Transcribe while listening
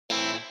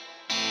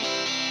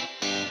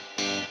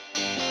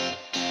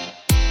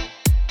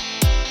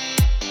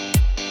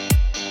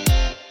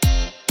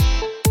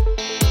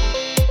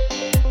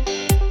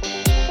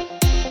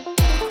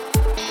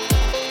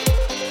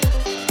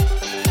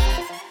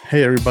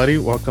Hey, everybody.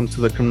 Welcome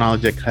to the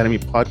Criminology Academy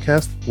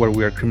podcast, where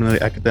we are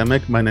criminally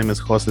academic. My name is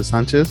Jose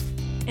Sanchez.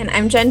 And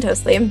I'm Jen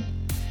Tosley.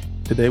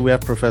 Today, we have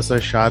Professor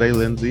Sadé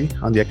Lindsay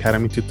on the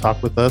Academy to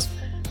talk with us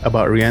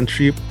about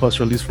reentry,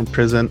 post-release from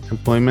prison,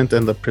 employment,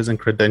 and the prison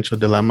credential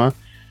dilemma,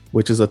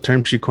 which is a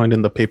term she coined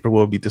in the paper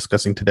we'll be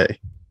discussing today.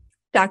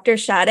 Dr.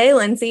 Sadé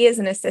Lindsay is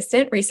an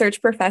assistant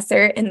research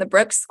professor in the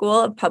Brooks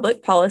School of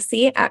Public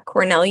Policy at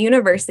Cornell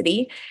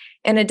University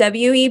and a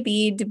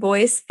W.E.B. Du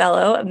Bois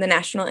Fellow of the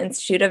National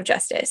Institute of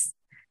Justice.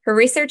 Her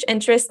research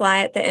interests lie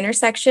at the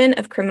intersection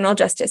of criminal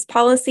justice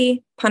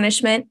policy,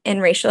 punishment, and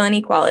racial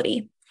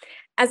inequality.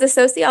 As a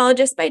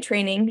sociologist by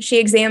training, she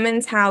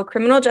examines how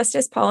criminal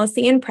justice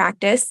policy and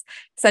practice,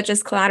 such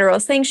as collateral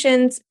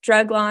sanctions,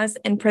 drug laws,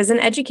 and prison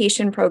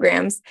education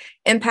programs,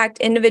 impact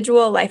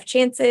individual life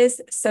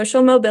chances,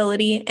 social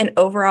mobility, and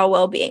overall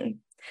well-being.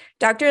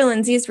 Dr.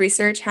 Lindsay's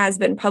research has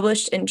been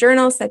published in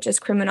journals such as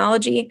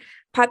Criminology,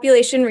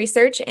 Population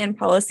Research and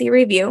Policy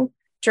Review,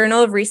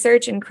 Journal of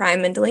Research in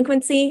Crime and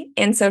Delinquency,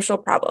 and Social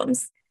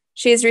Problems.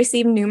 She has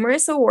received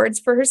numerous awards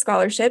for her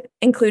scholarship,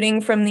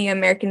 including from the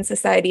American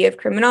Society of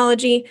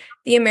Criminology,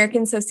 the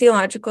American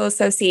Sociological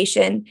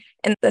Association,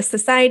 and the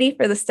Society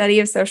for the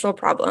Study of Social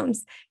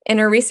Problems. And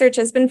her research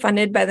has been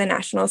funded by the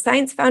National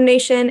Science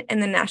Foundation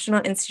and the National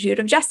Institute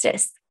of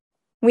Justice.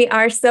 We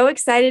are so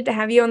excited to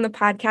have you on the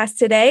podcast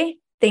today.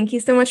 Thank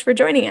you so much for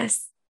joining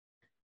us.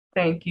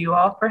 Thank you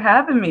all for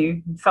having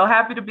me. I'm so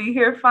happy to be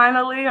here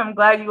finally. I'm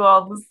glad you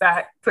all was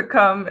back to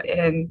come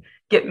and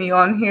get me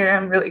on here.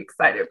 I'm really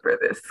excited for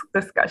this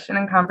discussion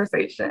and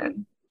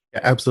conversation.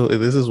 Yeah, absolutely.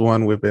 This is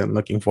one we've been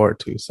looking forward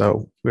to,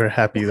 so we're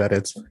happy that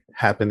it's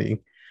happening.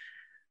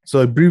 So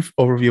a brief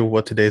overview of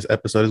what today's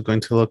episode is going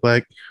to look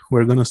like.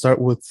 We're going to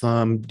start with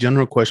some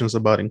general questions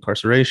about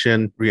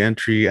incarceration,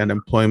 reentry, and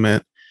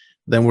employment.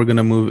 Then we're going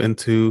to move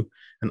into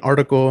an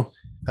article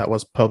that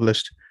was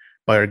published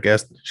by our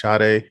guest,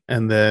 Sadé.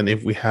 And then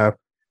if we have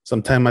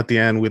some time at the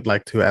end, we'd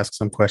like to ask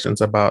some questions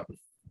about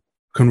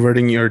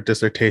converting your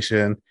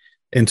dissertation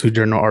into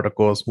journal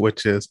articles,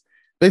 which is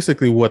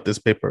basically what this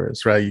paper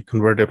is, right? You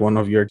converted one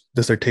of your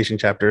dissertation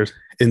chapters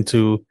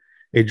into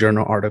a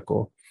journal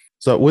article.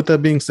 So with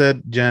that being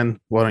said, Jen,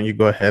 why don't you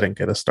go ahead and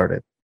get us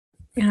started?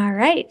 All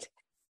right.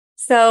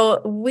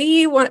 So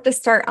we want to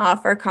start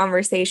off our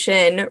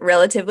conversation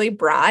relatively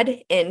broad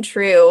in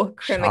true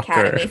Crim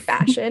Academy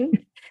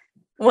fashion.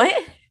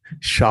 What?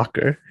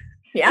 Shocker.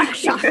 Yeah,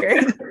 shocker.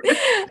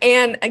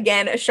 And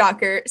again, a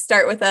shocker,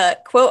 start with a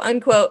quote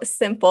unquote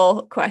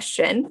simple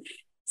question.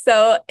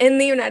 So in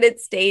the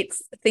United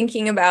States,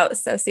 thinking about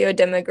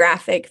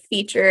sociodemographic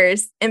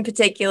features, in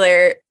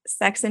particular,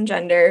 sex and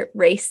gender,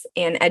 race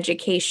and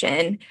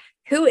education,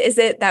 who is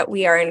it that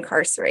we are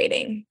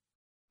incarcerating?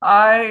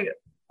 I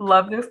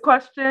love this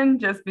question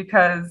just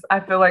because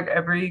I feel like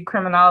every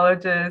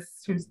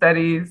criminologist who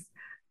studies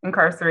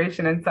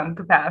incarceration in some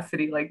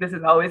capacity, like this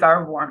is always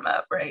our warm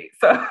up, right?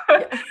 So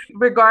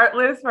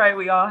regardless, right,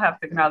 we all have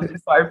to acknowledge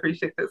it. So I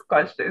appreciate this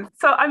question.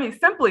 So, I mean,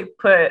 simply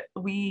put,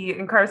 we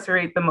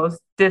incarcerate the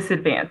most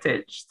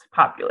disadvantaged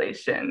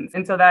populations.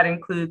 And so that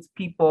includes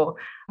people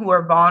who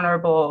are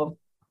vulnerable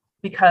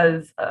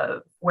because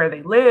of where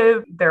they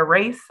live, their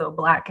race, so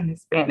Black and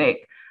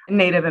Hispanic,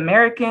 Native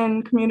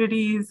American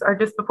communities are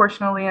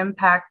disproportionately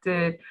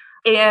impacted.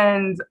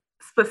 And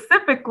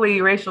specifically,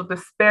 racial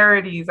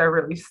disparities are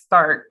really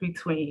stark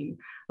between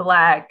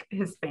Black,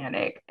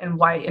 Hispanic, and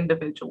white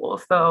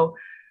individuals. So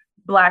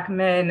Black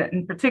men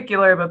in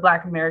particular, but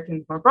Black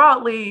Americans more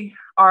broadly,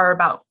 are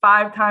about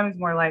 5 times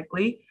more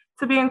likely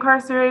to be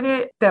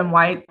incarcerated than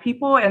white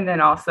people. And then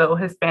also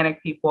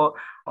Hispanic people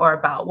are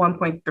about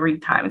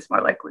 1.3 times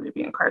more likely to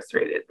be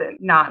incarcerated than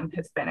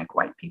non-Hispanic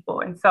white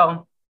people. And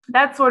so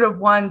that's sort of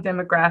one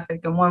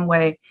demographic and one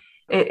way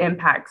it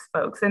impacts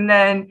folks. And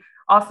then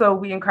also,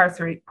 we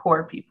incarcerate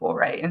poor people,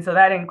 right? And so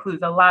that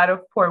includes a lot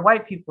of poor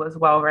white people as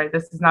well, right?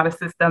 This is not a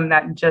system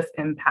that just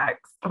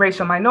impacts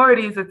racial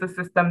minorities. It's a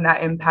system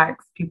that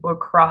impacts people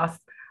across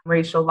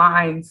racial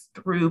lines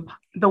through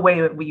the way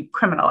that we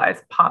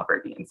criminalize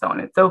poverty and so on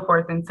and so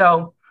forth. And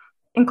so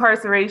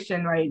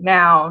incarceration right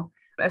now,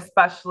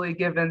 especially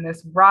given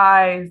this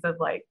rise of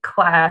like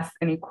class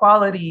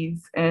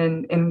inequalities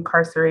in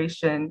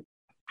incarceration,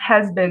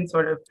 has been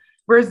sort of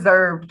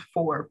reserved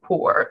for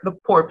the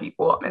poor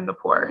people and the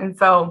poor. And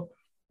so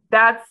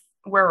that's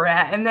where we're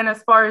at. And then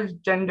as far as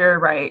gender,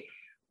 right,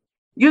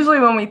 usually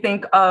when we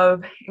think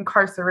of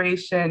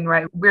incarceration,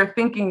 right, we're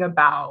thinking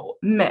about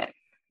men.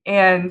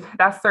 And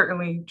that's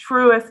certainly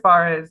true as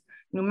far as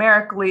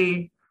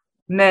numerically,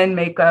 men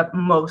make up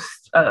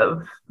most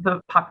of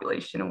the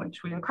population in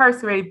which we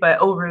incarcerate. But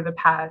over the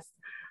past,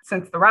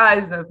 since the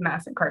rise of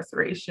mass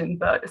incarceration,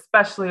 but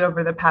especially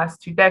over the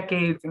past 2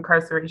 decades,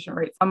 incarceration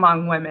rates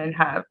among women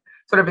have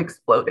sort of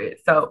exploded.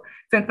 So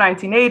since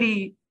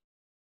 1980,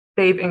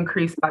 they've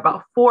increased by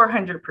about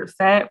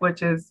 400%,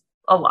 which is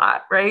a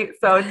lot, right?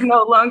 So it's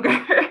no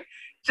longer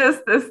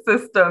just this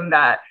system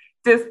that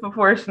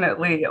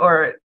disproportionately,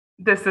 or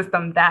the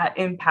system that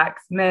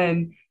impacts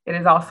men. It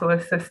is also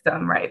a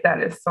system, right, that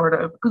has sort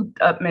of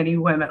scooped up many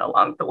women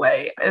along the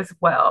way as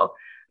well.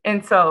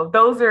 And so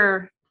those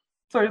are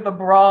sort of the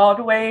broad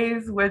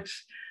ways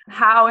which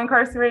how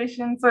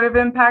incarceration sort of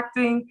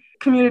impacting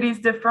communities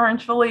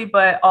differentially,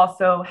 but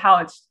also how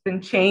it's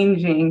been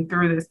changing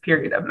through this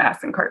period of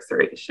mass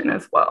incarceration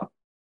as well.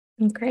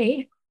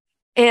 Great.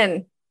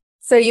 And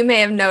so you may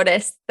have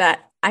noticed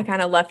that I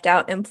kind of left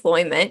out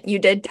employment. You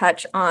did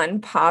touch on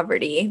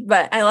poverty,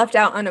 but I left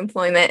out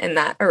unemployment in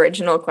that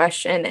original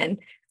question. And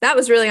that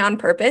was really on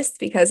purpose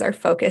because our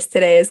focus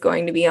today is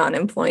going to be on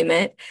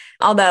employment.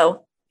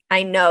 Although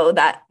I know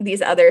that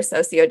these other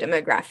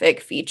sociodemographic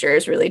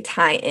features really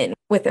tie in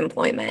with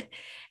employment.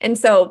 And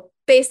so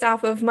based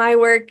off of my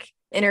work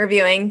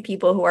interviewing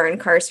people who are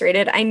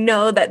incarcerated, I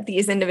know that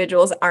these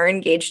individuals are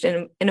engaged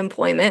in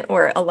employment,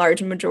 or a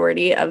large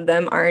majority of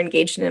them are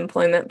engaged in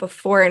employment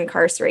before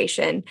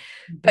incarceration.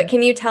 But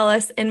can you tell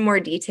us in more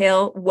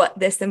detail what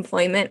this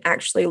employment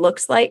actually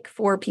looks like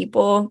for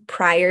people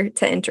prior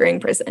to entering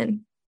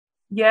prison?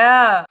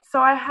 Yeah. So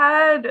I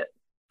had,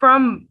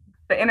 from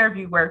the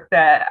interview work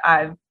that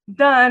I've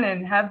done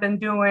and have been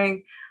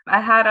doing,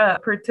 I had a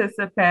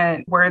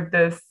participant word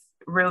this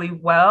really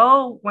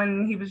well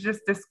when he was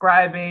just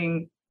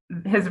describing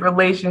his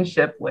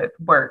relationship with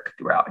work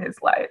throughout his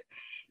life.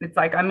 It's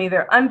like, I'm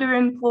either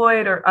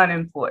underemployed or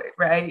unemployed,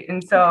 right?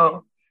 And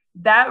so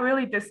that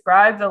really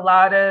describes a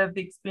lot of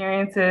the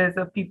experiences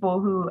of people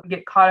who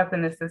get caught up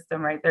in the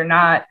system, right? They're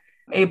not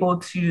able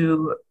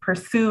to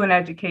pursue an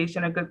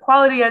education, a good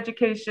quality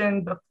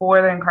education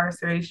before their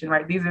incarceration,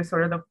 right? These are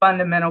sort of the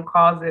fundamental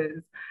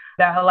causes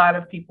that a lot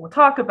of people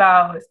talk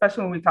about,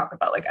 especially when we talk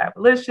about like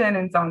abolition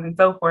and so on and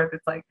so forth.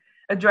 It's like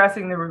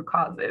addressing the root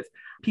causes.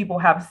 People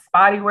have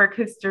spotty work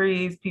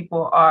histories,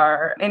 people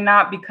are, and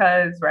not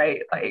because,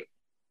 right, like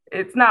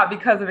it's not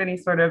because of any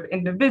sort of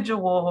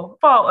individual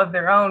fault of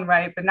their own,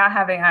 right? But not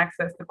having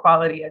access to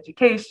quality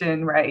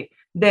education, right,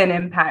 then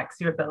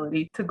impacts your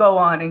ability to go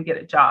on and get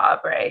a job,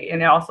 right?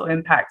 And it also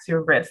impacts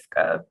your risk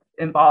of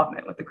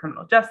involvement with the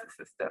criminal justice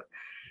system.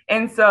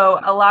 And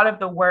so a lot of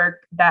the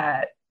work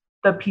that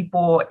the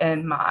people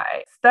in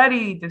my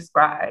study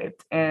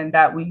described and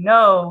that we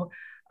know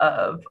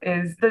of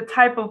is the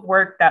type of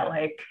work that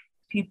like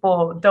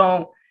people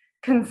don't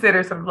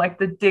consider sort of like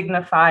the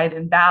dignified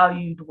and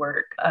valued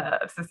work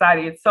of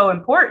society. It's so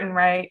important,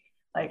 right?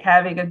 Like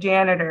having a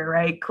janitor,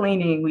 right?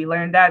 Cleaning, we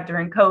learned that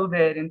during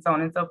COVID and so on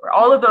and so forth.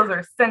 All of those are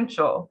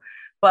essential,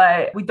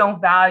 but we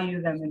don't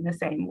value them in the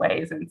same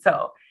ways. And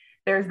so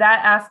there's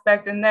that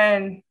aspect. And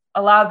then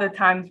a lot of the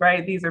times,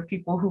 right, these are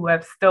people who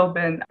have still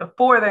been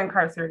before their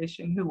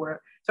incarceration, who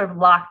were sort of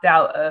locked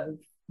out of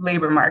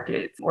labor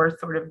markets or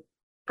sort of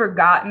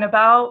forgotten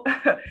about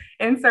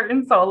in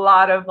certain, so a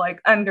lot of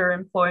like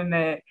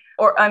underemployment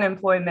or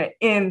unemployment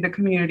in the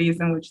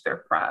communities in which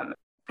they're from.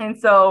 And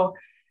so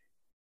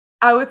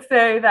I would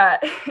say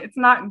that it's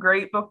not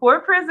great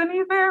before prison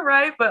either,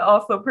 right? But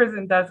also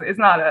prison is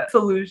not a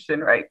solution,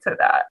 right, to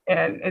that.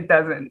 And it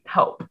doesn't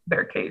help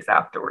their case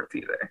afterwards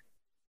either.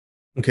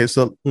 Okay,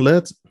 so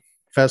let's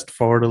fast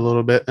forward a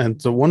little bit.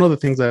 And so one of the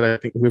things that I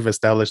think we've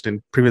established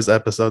in previous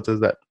episodes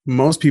is that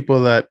most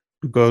people that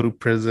go to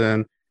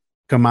prison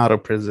come out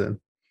of prison,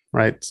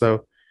 right?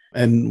 So,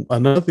 and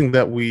another thing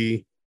that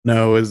we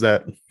know is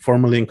that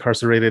formerly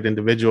incarcerated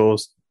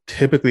individuals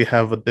typically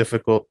have a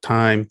difficult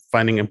time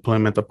finding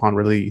employment upon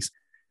release,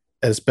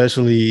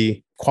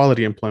 especially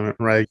quality employment,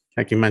 right?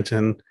 Like you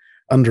mentioned,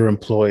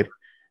 underemployed.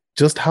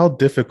 Just how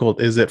difficult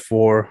is it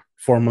for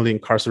formerly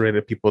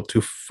incarcerated people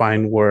to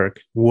find work?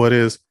 What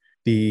is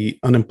the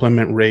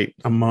unemployment rate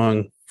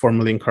among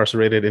formerly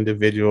incarcerated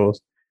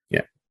individuals?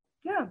 Yeah.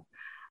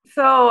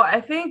 So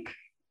I think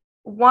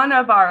one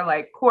of our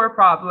like core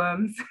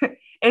problems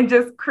in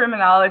just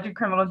criminology,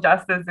 criminal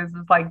justice is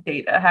just like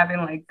data, having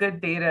like good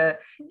data,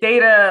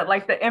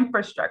 like the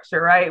infrastructure,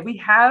 right?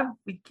 We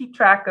keep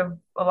track of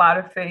a lot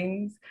of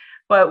things,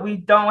 but we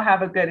don't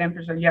have a good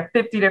infrastructure. You have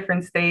 50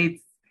 different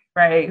states,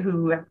 right,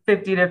 who have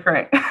 50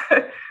 different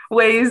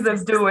ways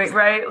of doing,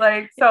 right?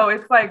 Like, so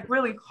it's like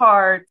really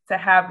hard to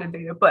have the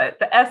data, but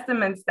the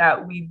estimates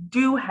that we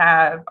do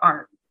have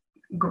aren't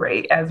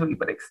great as we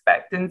would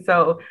expect. And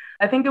so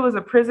I think it was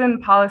a prison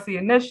policy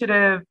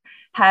initiative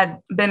had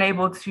been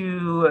able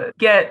to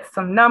get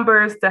some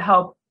numbers to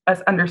help us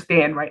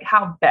understand, right,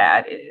 how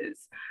bad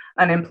is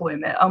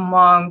unemployment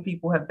among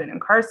people who have been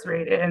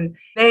incarcerated. And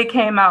they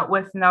came out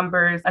with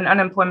numbers, an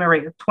unemployment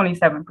rate of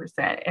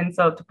 27%. And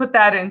so to put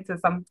that into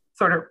some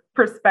sort of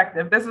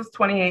perspective, this was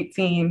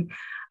 2018.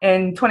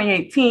 In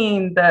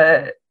 2018,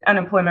 the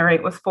unemployment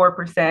rate was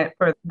 4%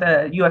 for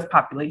the US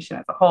population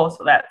as a whole.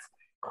 So that's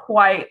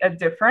quite a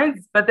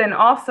difference. But then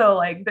also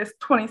like this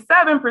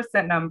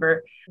 27%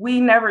 number,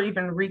 we never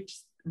even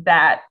reached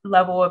that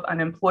level of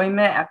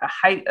unemployment at the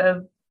height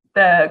of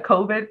the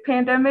COVID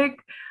pandemic,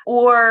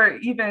 or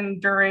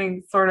even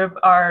during sort of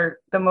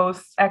the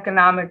most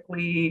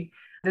economically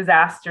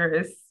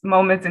disastrous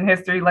moments in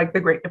history, like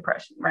the Great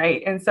Depression,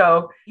 right? And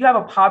so you have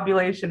a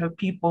population of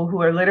people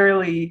who are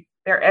literally,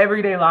 their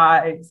everyday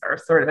lives are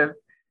sort of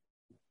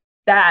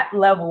that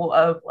level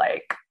of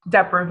like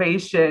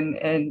deprivation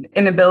and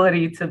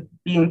inability to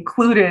be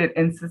included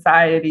in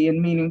society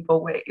in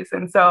meaningful ways.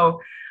 And so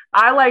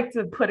I like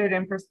to put it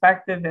in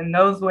perspective in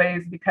those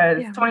ways, because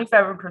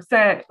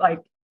 27%, like,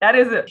 that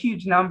is a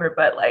huge number,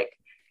 but like,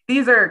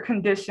 these are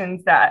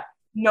conditions that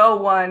no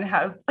one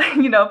has,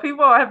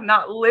 people have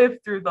not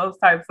lived through those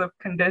types of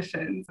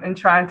conditions and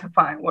trying to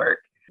find work.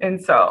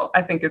 And so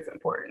I think it's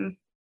important.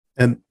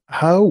 And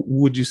how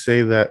would you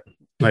say that,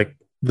 like,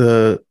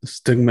 the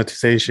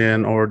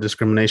stigmatization or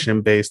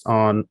discrimination based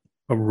on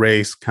a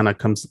race kind of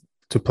comes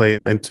to play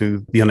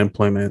into the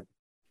unemployment?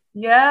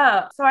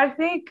 Yeah. So I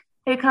think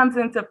it comes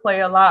into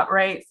play a lot,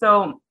 right?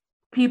 So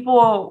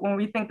people, when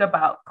we think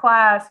about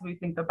class, we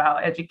think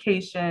about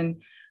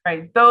education,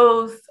 right?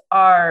 Those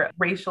are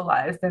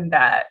racialized in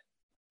that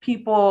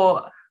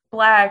people,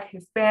 Black,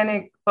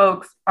 Hispanic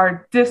folks,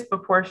 are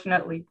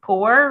disproportionately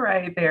poor,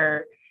 right?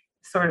 They're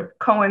sort of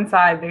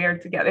coincide there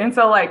together. And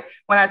so, like,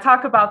 when I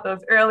talk about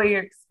those early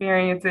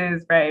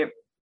experiences, right,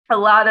 a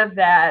lot of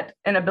that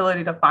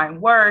inability to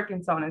find work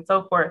and so on and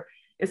so forth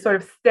is sort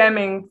of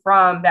stemming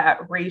from that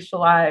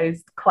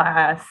racialized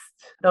class,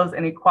 those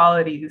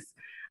inequalities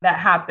that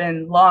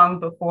happen long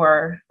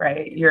before,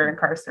 right, your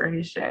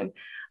incarceration.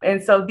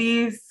 And so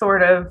these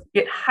sort of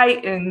get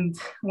heightened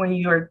when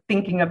you're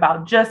thinking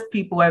about just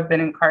people who have been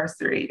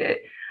incarcerated,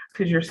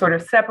 because you're sort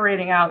of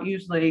separating out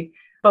usually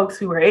folks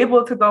who were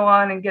able to go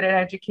on and get an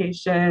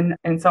education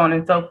and so on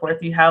and so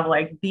forth. You have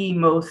like the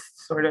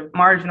most sort of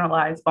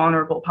marginalized,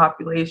 vulnerable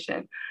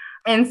population.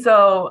 And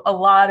so a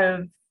lot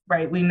of,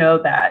 right, we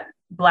know that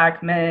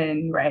Black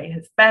men, right,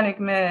 Hispanic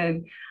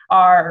men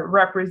are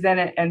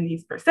represented in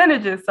these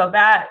percentages. So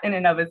that in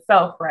and of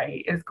itself,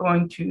 right, is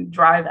going to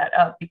drive that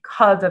up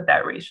because of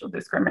that racial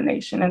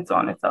discrimination and so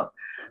on and so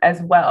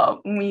as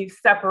well. When you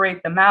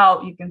separate them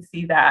out, you can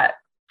see that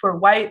for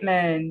white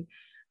men,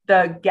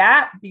 the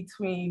gap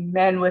between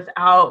men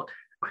without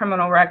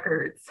criminal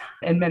records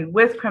and men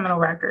with criminal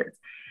records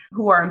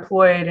who are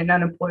employed and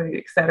unemployed,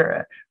 et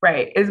cetera,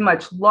 right, is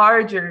much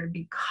larger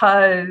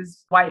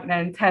because white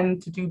men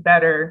tend to do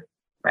better,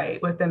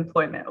 right, with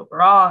employment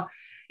overall.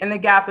 And the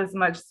gap is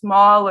much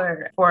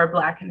smaller for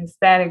Black and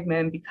Hispanic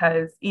men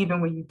because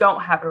even when you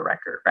don't have a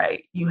record,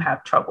 right, you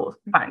have trouble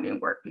finding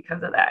work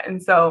because of that.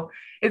 And so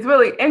it's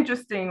really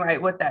interesting,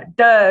 right, what that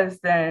does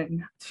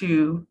then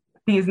to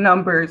these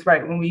numbers,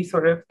 right, when we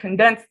sort of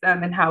condense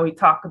them and how we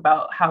talk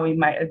about how we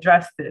might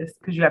address this,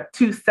 because you have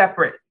two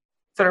separate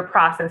sort of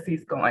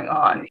processes going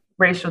on,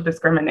 racial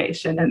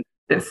discrimination and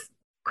this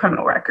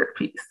criminal record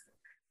piece.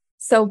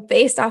 So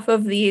based off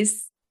of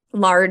these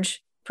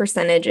large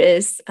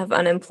percentages of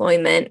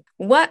unemployment,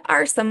 what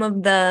are some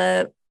of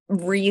the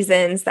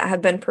reasons that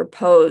have been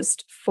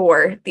proposed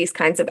for these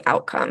kinds of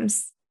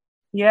outcomes?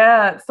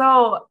 Yeah,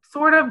 so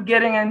sort of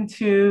getting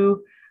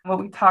into what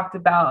we talked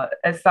about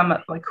as some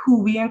of like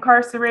who we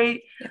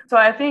incarcerate. Yeah. So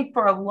I think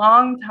for a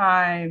long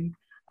time,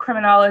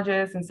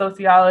 criminologists and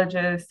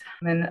sociologists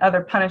and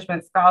other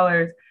punishment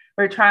scholars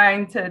were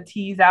trying to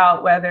tease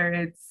out whether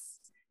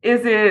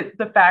is it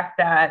the fact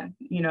that,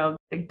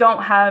 they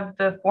don't have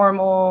the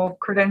formal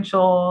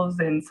credentials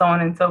and so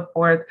on and so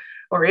forth,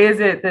 or is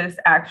it this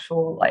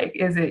actual,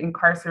 is it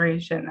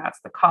incarceration that's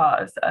the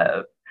cause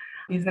of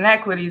these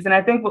inequities? And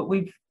I think what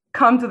we've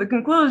come to the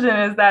conclusion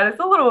is that it's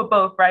a little of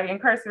both, right?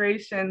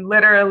 Incarceration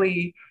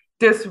literally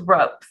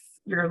disrupts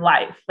your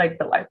life, like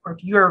the life work.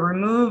 You're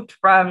removed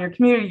from your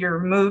community, you're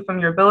removed from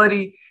your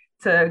ability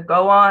to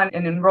go on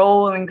and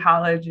enroll in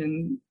college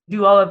and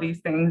do all of these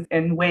things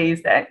in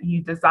ways that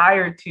you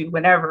desire to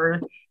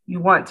whenever you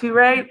want to,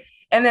 right?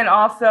 And then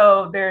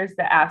also there's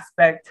the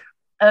aspect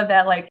of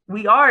that,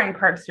 we are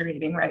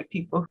incarcerating, right,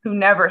 people who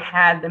never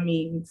had the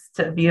means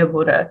to be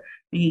able to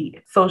be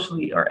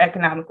socially or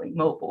economically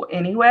mobile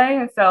anyway.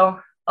 And so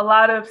a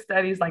lot of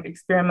studies like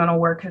experimental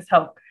work has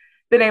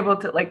been able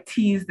to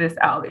tease this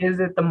out. Is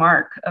it the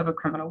mark of a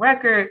criminal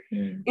record?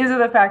 Is it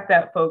the fact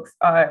that folks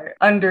are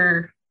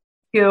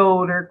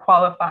under-skilled or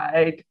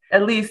qualified,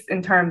 at least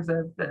in terms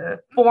of the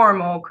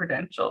formal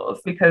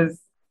credentials, because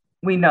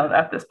we know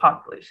that this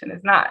population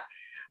is not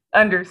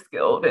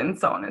underskilled and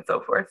so on and so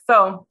forth.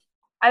 So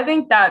I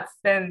think that's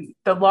been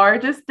the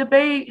largest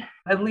debate,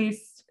 at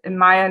least in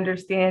my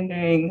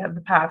understanding of the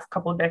past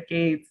couple of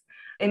decades.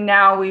 And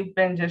now we've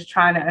been just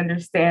trying to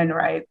understand,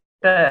 right,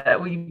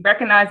 we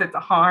recognize it's a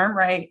harm,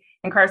 right?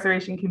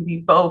 Incarceration can be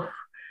both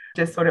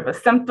just sort of a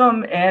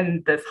symptom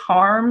and this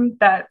harm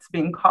that's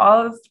being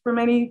caused for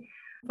many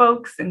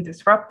folks and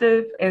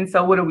disruptive. And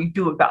so what do we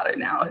do about it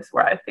now is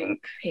where I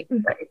think,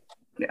 right?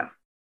 Yeah.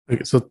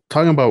 Okay, so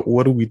talking about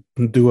what do we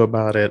do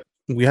about it,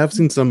 we have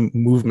seen some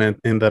movement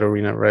in that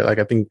arena, right?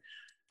 I think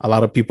a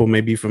lot of people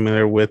may be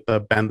familiar with the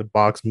ban the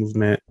box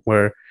movement,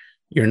 where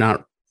you're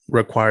not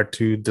required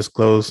to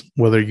disclose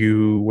whether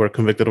you were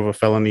convicted of a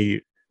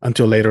felony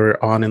until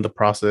later on in the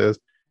process.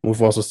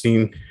 We've also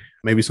seen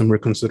maybe some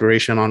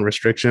reconsideration on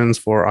restrictions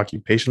for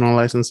occupational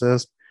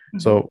licenses. Mm-hmm.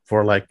 So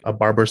for a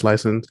barber's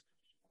license,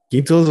 can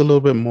you tell us a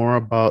little bit more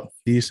about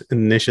these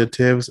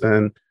initiatives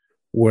and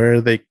where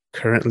they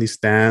currently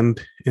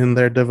stand in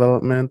their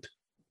development?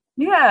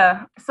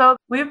 Yeah. So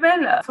we've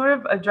been sort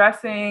of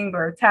addressing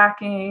or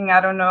attacking,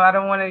 I don't know, I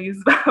don't want to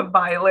use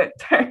violent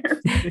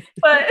terms,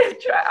 but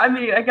I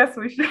mean, I guess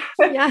we should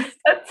Yeah.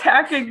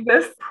 attacking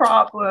this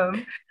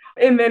problem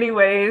in many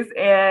ways.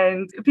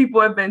 And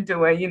people have been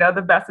doing,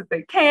 the best that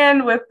they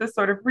can with the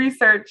sort of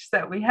research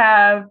that we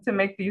have to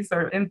make these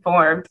sort of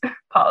informed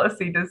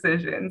policy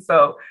decisions.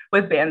 So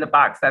with Ban the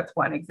Box, that's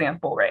one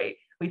example, right?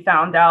 We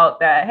found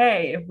out that,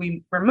 hey, if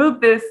we remove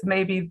this,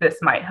 maybe this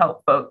might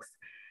help folks.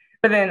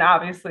 But then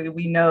obviously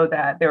we know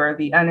that there are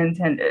the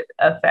unintended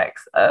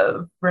effects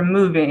of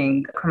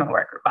removing a criminal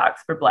record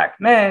box for Black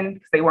men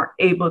because they weren't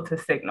able to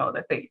signal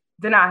that they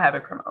did not have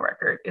a criminal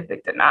record if they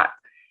did not.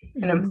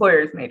 And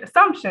employers made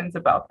assumptions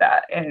about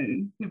that.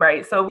 And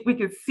right, so we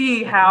could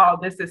see how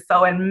this is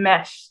so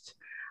enmeshed,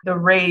 the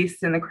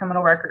race and the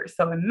criminal record is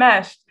so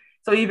enmeshed.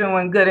 So even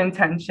when good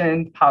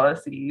intentioned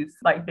policies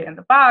like Ban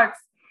the Box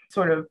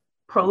sort of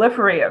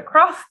proliferate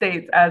across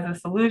states as a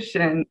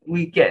solution,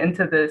 we get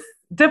into this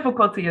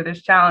difficulty or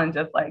this challenge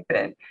of like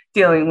then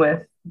dealing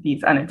with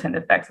these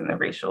unintended effects and the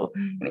racial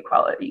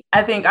inequality.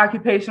 I think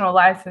occupational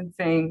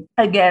licensing,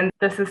 again,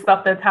 this is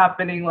stuff that's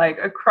happening like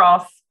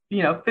across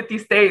 50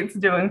 states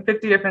doing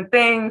 50 different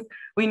things.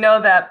 We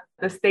know that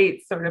the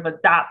states sort of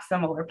adopt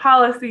similar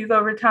policies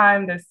over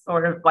time. There's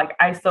sort of like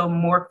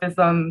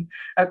isomorphism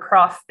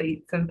across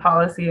states and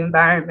policy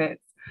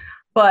environments.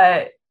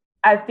 But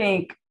I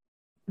think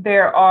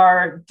there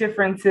are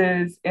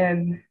differences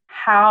in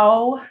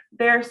how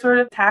they're sort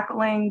of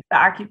tackling the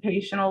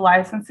occupational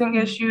licensing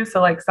issue.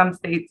 So like some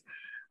states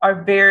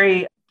are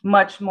very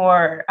much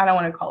more, I don't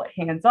want to call it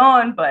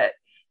hands-on, but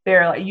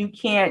they're like, you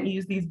can't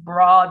use these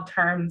broad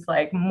terms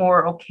like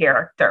moral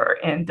character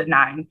in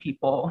denying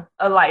people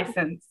a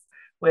license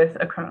with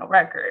a criminal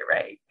record,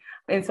 right?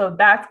 And so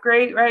that's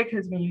great, right?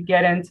 Because when you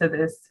get into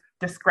this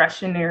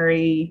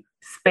discretionary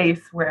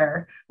space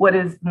where what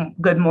does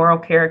good moral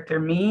character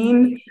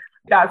mean?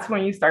 That's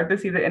when you start to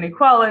see the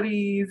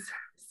inequalities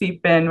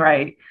seep in,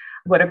 right?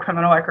 What a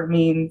criminal record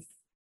means,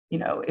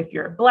 if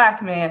you're a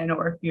Black man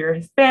or if you're a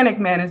Hispanic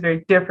man is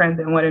very different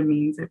than what it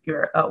means if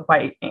you're a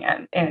white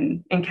man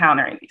and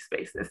encountering these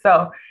spaces.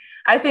 So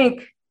I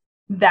think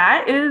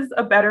that is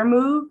a better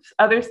move.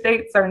 Other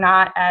states are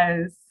not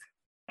as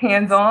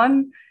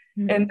hands-on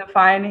in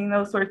defining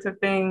those sorts of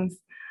things.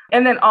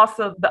 And then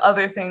also the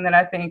other thing that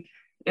I think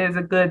is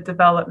a good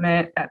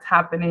development that's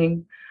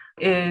happening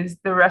is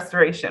the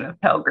restoration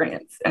of Pell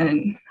Grants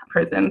and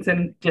prisons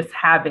and just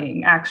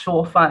having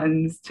actual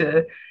funds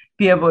to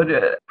be able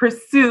to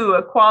pursue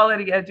a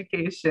quality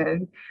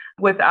education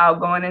without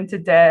going into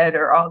debt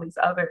or all these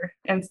other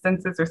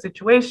instances or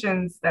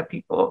situations that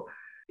people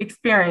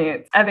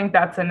experience. I think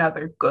that's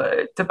another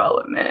good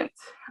development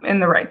in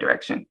the right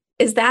direction.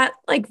 Is that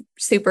like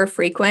super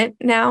frequent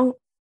now?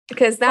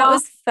 Because that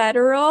was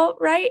federal,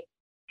 right?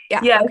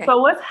 Yeah. Okay. So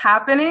what's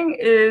happening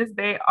is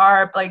they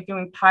are like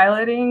doing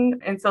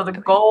piloting. And so the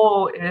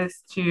goal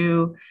is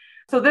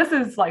so this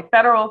is like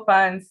federal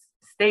funds,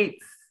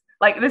 states,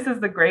 like this is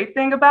the great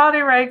thing about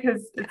it, right?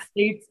 Because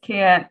states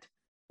can't,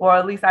 or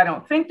at least I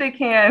don't think they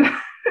can.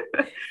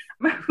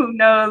 Who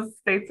knows?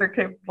 States are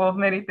capable of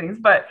many things,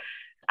 but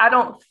I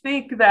don't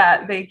think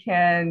that they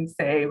can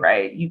say,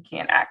 right, you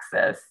can't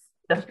access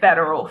the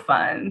federal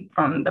fund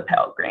from the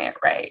Pell Grant,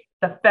 right?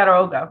 The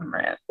federal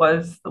government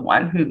was the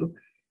one who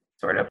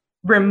sort of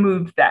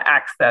removed that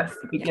access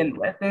to begin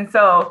with. And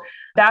so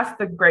that's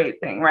the great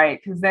thing, right?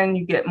 Because then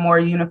you get more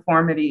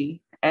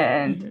uniformity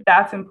and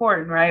that's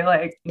important, right?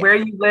 Like where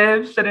you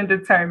live shouldn't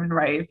determine,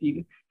 right, if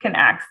you can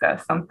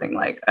access something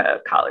like a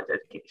college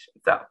education.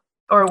 So,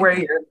 or where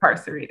you're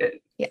incarcerated.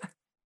 Yeah.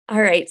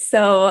 All right.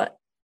 So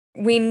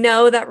we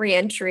know that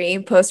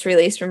reentry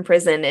post-release from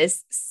prison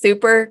is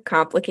super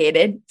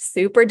complicated,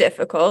 super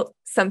difficult.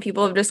 Some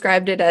people have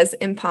described it as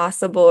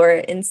impossible or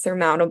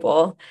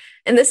insurmountable.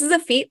 And this is a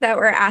feat that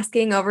we're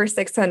asking over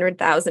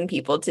 600,000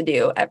 people to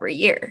do every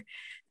year.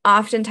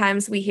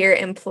 Oftentimes we hear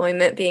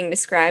employment being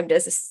described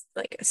as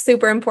like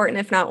super important,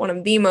 if not one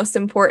of the most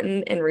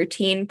important and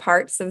routine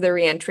parts of the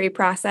reentry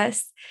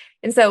process.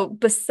 And so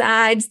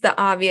besides the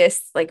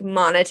obvious like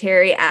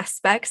monetary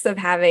aspects of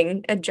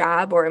having a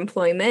job or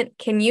employment,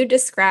 can you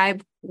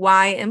describe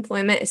why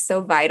employment is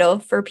so vital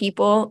for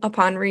people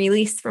upon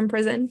release from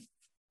prison?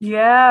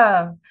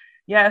 Yeah.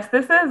 Yes,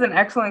 this is an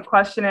excellent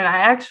question. And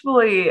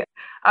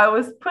I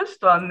was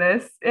pushed on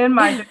this in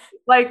my,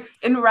 like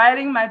in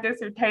writing my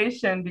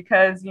dissertation,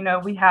 because,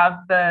 we have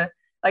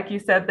like you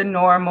said, the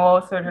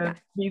normal sort of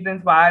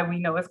reasons why we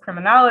know as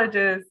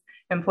criminologists,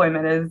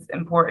 employment is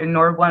important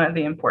or one of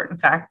the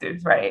important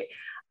factors, right?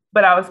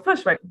 But I was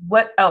pushed, right?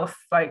 What else?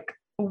 Like,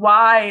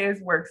 why is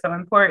work so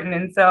important?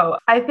 And so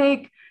I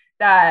think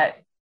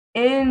that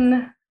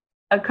in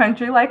a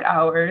country like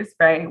ours,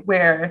 right,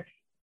 where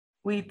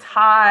we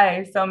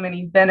tie so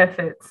many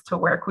benefits to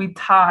work, we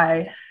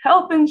tie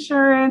health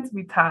insurance,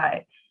 we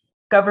tie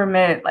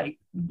government, like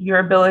your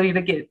ability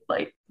to get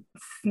like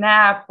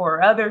SNAP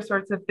or other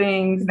sorts of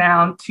things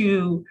down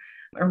to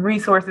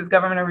resources,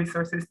 governmental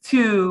resources,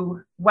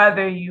 to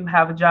whether you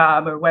have a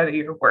job or whether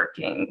you're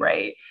working,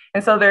 right?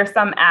 And so there's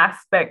some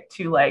aspect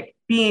to like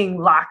being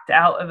locked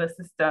out of a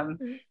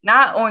system,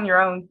 not on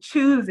your own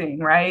choosing,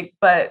 right?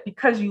 But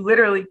because you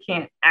literally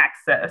can't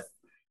access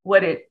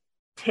what it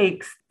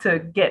takes to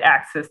get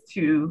access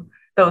to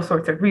those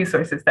sorts of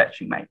resources that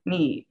you might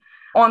need,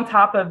 on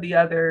top of the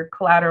other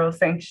collateral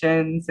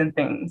sanctions and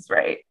things,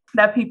 right,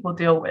 that people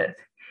deal with.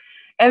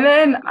 And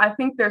then I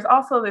think there's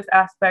also this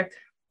aspect,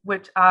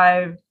 which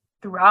I've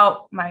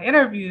throughout my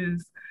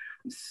interviews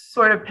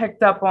sort of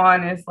picked up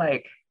on, is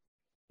like,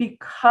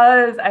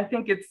 because I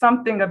think it's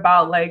something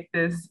about like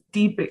this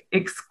deep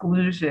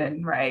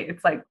exclusion, right?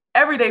 It's like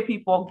everyday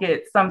people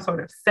get some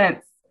sort of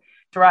sense,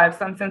 derive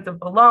some sense of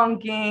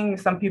belonging.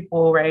 Some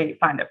people, right,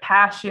 find a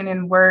passion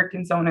in work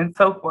and so on and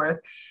so forth.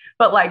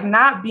 But like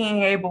not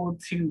being able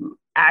to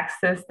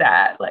access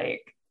that,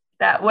 like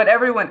that what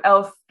everyone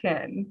else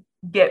can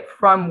get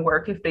from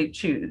work if they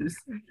choose,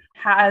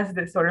 has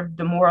this sort of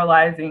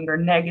demoralizing or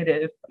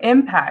negative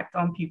impact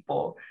on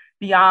people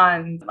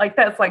beyond, like,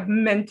 that's like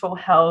mental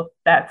health,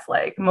 that's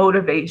like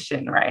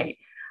motivation, right?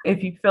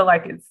 If you feel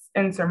like it's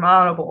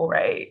insurmountable,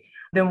 right,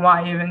 then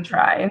why even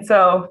try? And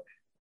so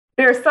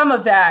there's some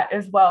of that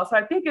as well. So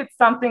I think it's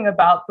something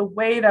about the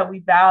way that we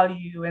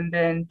value and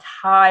then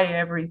tie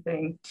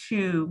everything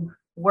to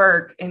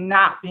work, and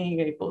not being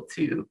able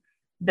to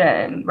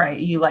then, right,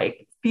 you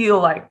like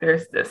feel like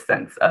there's this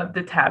sense of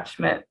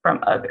detachment from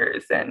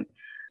others. And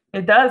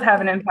it does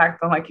have an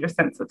impact on like your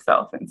sense of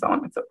self and so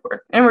on and so forth,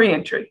 and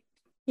reentry.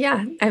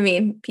 Yeah, I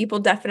mean, people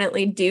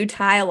definitely do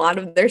tie a lot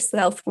of their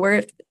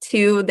self-worth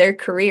to their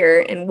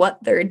career and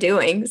what they're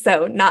doing.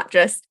 So not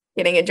just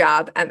getting a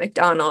job at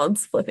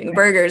McDonald's, flipping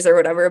burgers or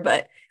whatever,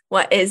 but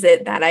what is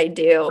it that I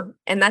do?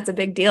 And that's a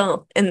big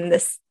deal in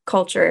this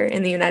culture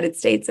in the United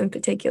States in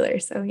particular.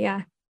 So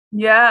yeah.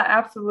 Yeah,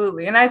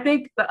 absolutely. And I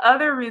think the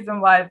other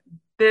reason why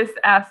this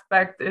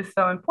aspect is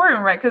so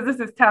important, right? Because this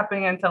is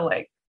tapping into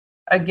like,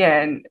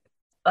 again,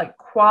 like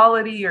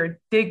quality or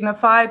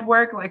dignified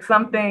work, like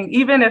something,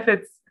 even if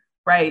it's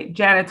right,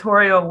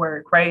 janitorial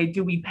work, right?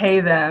 Do we pay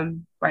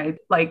them, right?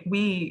 Like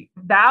we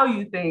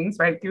value things,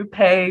 right, through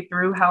pay,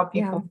 through how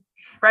people,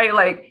 right?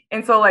 Like,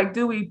 and so like,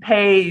 do we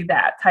pay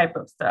that type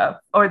of stuff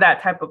or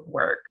that type of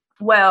work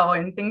well,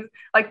 and things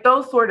like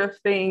those sort of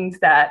things,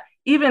 that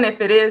even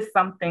if it is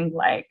something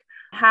like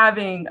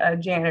having a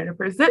janitor,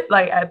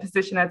 like a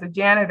position as a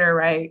janitor,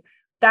 right,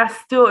 that's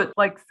still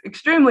like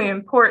extremely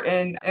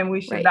important, and we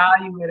should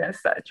value it as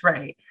such,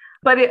 right?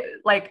 But it,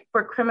 like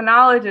for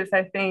criminologists,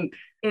 I think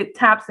it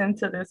taps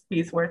into this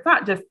piece where it's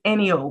not just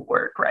any old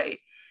work, right?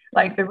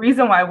 Like the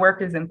reason why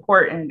work is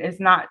important is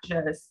not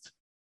just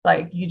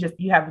like you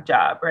have a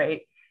job,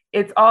 right?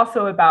 It's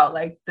also about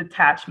like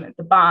detachment,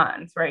 the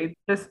bonds, right?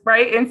 This,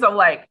 right? And so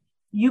like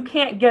you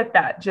can't get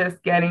that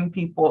just getting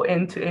people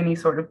into any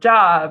sort of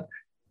job.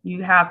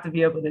 You have to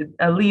be able to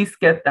at least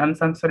get them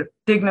some sort of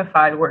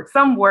dignified work,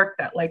 some work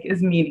that like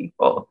is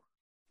meaningful.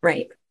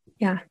 Right.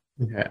 Yeah.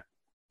 Yeah.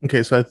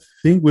 Okay. So I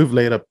think we've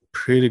laid a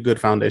pretty good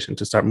foundation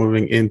to start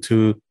moving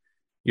into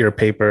your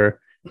paper.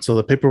 So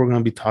the paper we're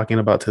going to be talking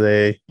about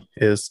today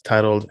is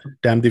titled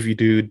 "Damned If You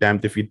Do,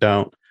 Damned If You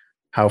Don't: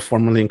 How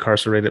Formerly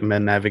Incarcerated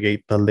Men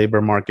Navigate the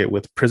Labor Market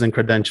with Prison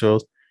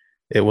Credentials."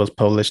 It was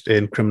published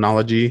in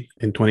Criminology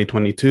in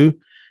 2022.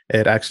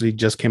 It actually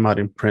just came out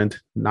in print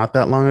not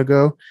that long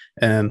ago.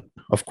 And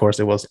of course,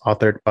 it was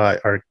authored by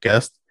our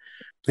guest.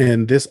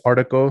 In this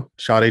article,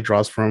 Sadé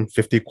draws from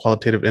 50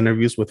 qualitative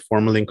interviews with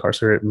formerly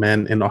incarcerated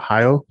men in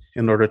Ohio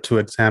in order to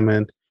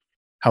examine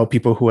how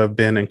people who have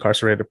been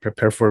incarcerated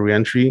prepare for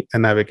reentry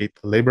and navigate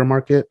the labor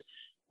market.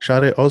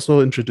 Sadé also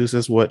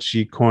introduces what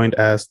she coined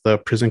as the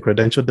prison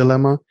credential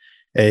dilemma,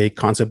 a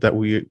concept that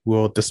we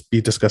will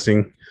be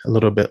discussing a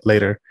little bit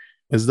later.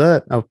 Is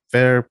that a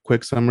fair,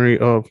 quick summary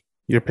of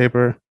your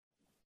paper?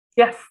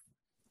 Yes.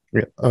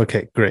 Yeah.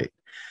 Okay, great.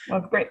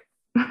 That's great.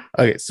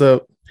 Okay,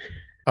 so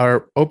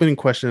our opening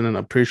question, and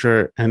I'm pretty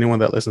sure anyone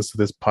that listens to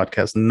this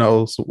podcast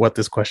knows what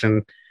this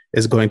question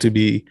is going to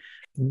be.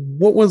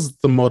 What was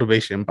the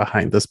motivation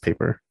behind this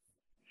paper?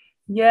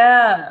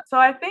 Yeah, so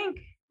I think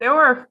there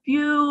were a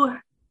few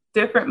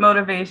different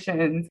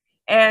motivations,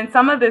 and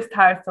some of this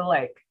ties to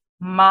like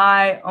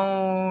my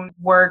own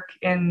work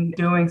in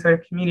doing sort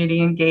of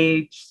community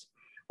engaged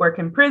work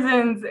in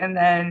prisons. And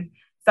then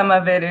some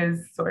of it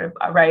is sort of,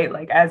 right,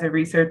 like as a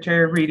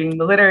researcher, reading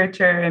the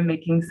literature and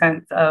making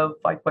sense of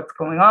like what's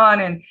going on.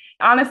 And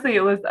honestly,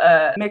 it was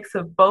a mix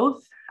of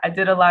both. I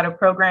did a lot of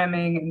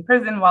programming in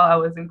prison while I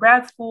was in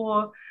grad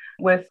school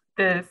with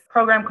this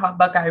program called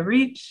Buckeye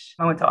Reach.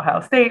 I went to Ohio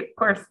State, of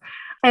course.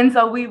 And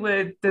so we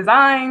would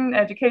design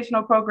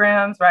educational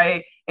programs,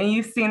 right? And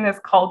you've seen this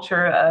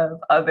culture of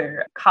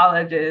other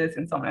colleges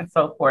and so on and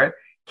so forth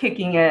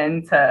kicking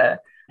in to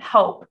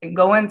help and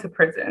go into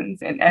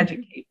prisons and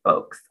educate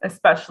folks,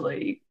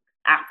 especially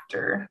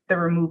after the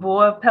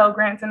removal of Pell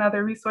Grants and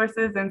other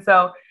resources. And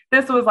so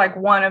this was like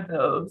one of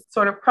those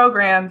sort of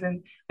programs,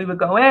 and we would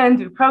go in,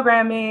 do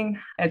programming,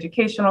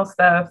 educational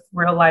stuff,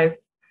 real life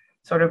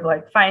sort of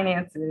like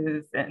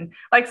finances and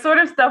like sort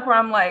of stuff where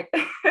I'm like,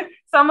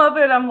 some of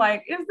it I'm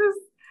like, is this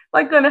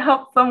like going to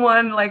help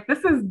someone? Like,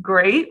 this is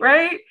great,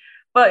 right?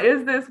 But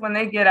is this when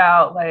they get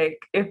out, like,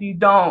 if you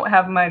don't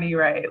have money,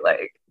 right?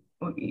 Like,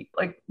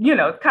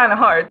 it's kind of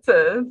hard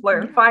to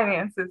learn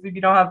finances if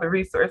you don't have the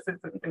resources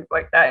and things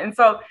like that. And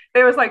so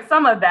there was like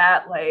some of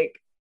that,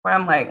 like, where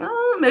I'm like,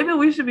 oh, maybe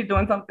we should be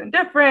doing something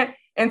different.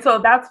 And so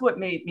that's what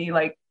made me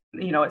like,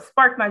 it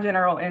sparked my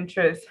general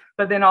interest,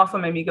 but then also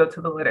made me go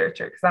to the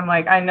literature. Cause I'm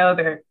like, I know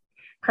that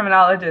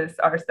criminologists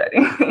are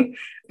studying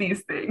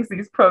these things,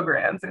 these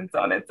programs, and so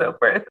on and so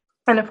forth.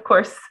 And of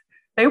course,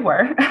 they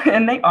were,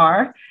 and they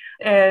are.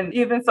 And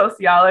even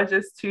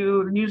sociologists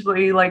too,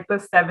 usually like the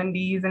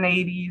 70s and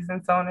 80s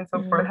and so on and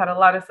so forth, had a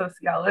lot of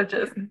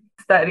sociologists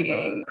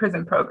studying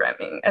prison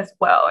programming as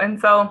well. And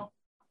so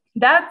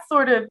that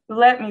sort of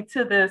led me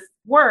to this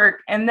work.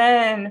 And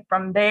then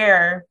from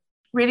there,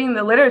 reading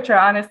the literature,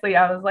 honestly,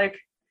 I was like,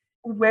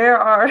 where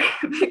are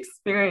the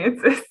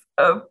experiences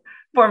of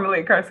formerly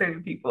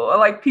incarcerated people, or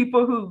like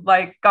people who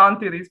like gone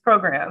through these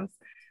programs?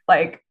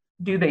 Like,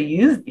 do they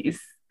use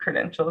these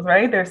credentials,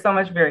 right? There's so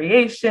much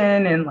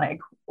variation in like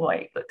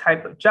the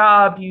type of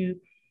job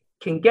you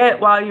can get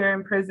while you're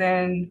in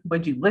prison.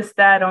 Would you list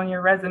that on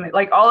your resume?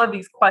 Like all of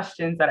these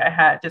questions that I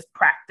had just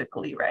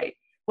practically, right?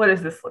 What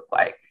does this look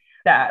like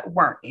that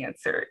weren't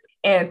answered?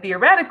 And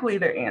theoretically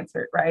they're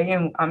answered, right?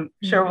 And I'm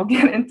sure we'll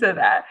get into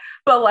that.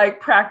 But like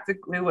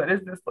practically, what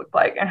does this look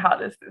like and how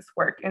does this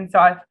work? And so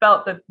I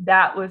felt that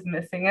that was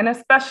missing. And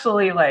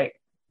especially like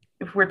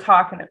if we're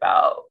talking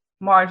about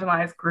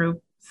marginalized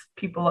groups,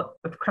 people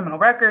with criminal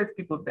records,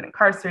 people who've been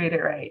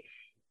incarcerated, right?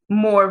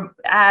 More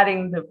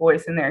adding the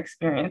voice in their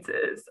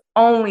experiences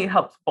only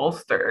helps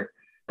bolster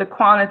the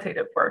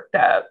quantitative work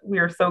that we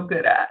are so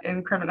good at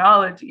in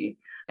criminology.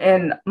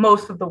 And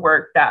most of the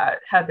work that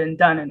had been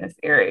done in this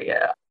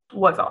area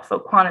was also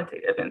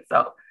quantitative. And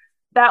so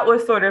that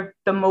was sort of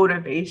the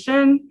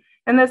motivation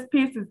in this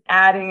piece, is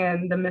adding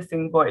in the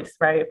missing voice,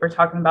 right? If we're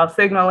talking about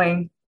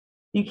signaling,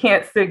 you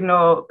can't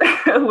signal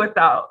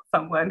without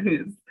someone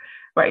who's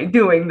right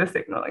doing the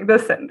signaling, the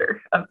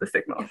sender of the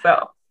signal.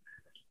 So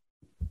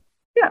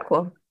yeah.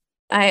 Cool.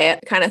 I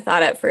kind of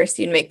thought at first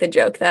you'd make the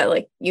joke that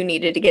like you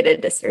needed to get a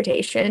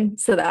dissertation.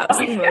 So that was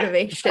the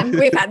motivation.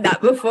 We've had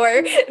that before.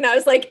 And I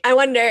was like, I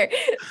wonder,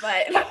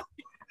 but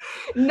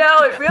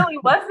no, it really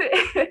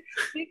wasn't,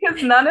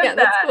 because none of that.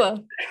 That's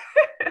cool.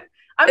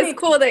 It's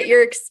cool that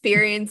your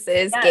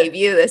experiences gave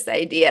you this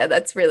idea.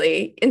 That's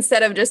really,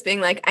 instead of just being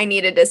like, I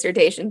need a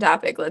dissertation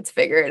topic, let's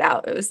figure it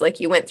out. It was like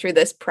you went through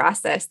this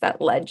process that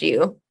led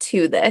you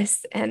to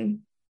this. And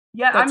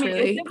that's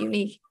really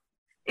unique.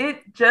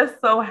 It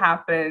just so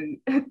happened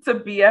to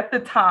be at the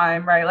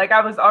time, right? Like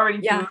I was already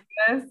doing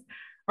this,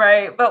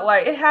 right? But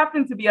like it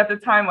happened to be at the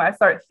time when I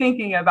started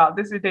thinking about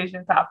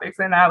dissertation topics.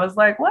 And I was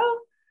like, well,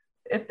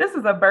 if this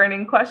is a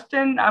burning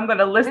question, I'm going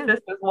to list this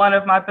as one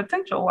of my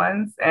potential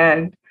ones.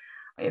 And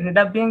it ended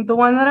up being the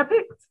one that I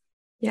picked.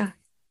 Yeah.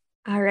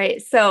 All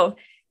right. So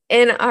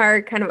in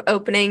our kind of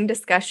opening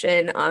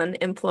discussion on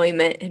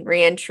employment and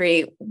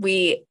reentry,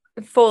 we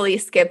fully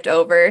skipped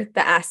over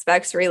the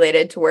aspects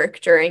related to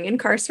work during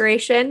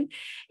incarceration.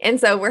 And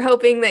so we're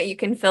hoping that you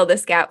can fill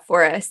this gap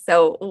for us.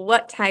 So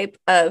what type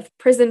of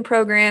prison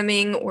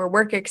programming or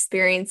work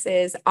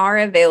experiences are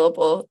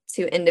available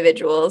to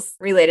individuals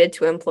related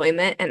to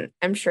employment? And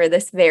I'm sure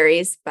this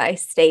varies by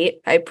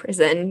state, by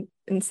prison,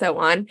 and so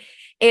on.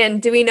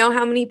 And do we know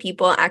how many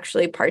people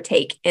actually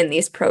partake in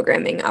these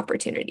programming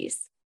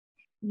opportunities?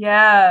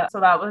 Yeah, so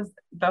that was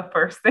the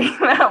first thing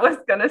that I was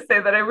going to say,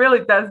 that it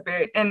really does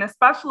vary. And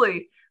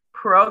especially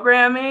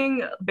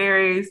programming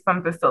varies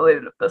from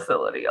facility to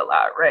facility a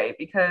lot, right?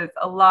 Because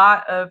a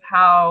lot of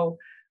how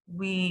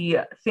we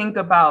think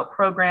about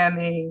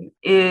programming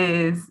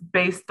is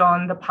based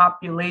on the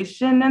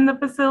population in the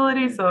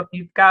facility. So if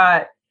you've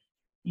got,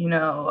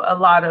 a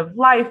lot of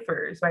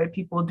lifers, right?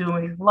 People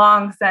doing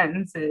long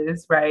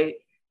sentences, right?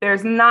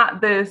 There's not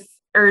this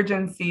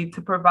urgency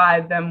to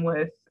provide them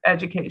with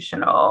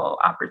educational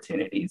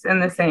opportunities in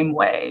the same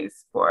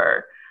ways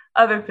for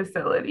other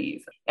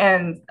facilities.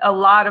 And a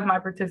lot of my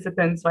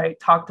participants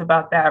talked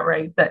about that,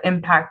 right? The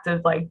impact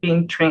of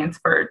being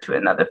transferred to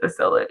another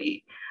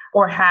facility,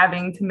 or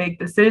having to make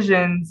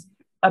decisions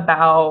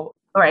about,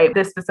 right,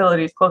 this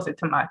facility is closer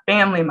to my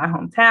family, my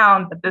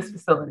hometown, but this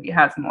facility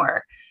has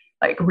more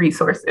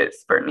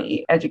resources for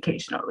me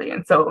educationally,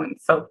 and so on and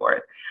so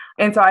forth.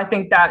 And so I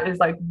think that is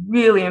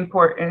really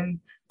important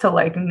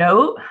to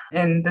note,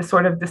 and the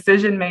sort of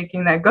decision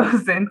making that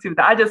goes into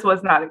that. I just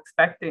was not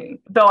expecting,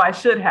 though I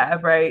should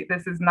have, right?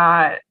 This is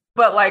not,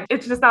 but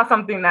it's just not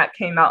something that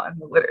came out in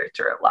the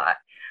literature a lot.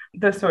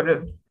 The sort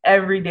of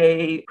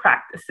everyday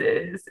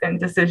practices and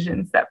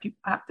decisions that people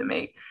have to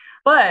make.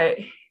 But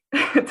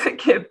to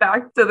get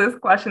back to this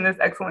question, this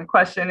excellent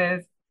question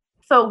is,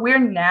 so we're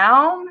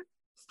now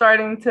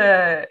starting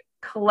to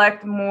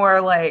collect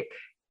more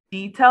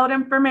detailed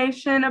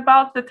information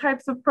about the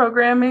types of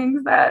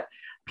programming that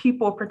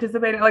people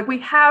participate in. We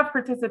have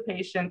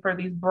participation for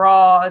these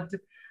broad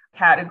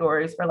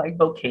categories for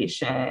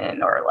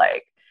vocation or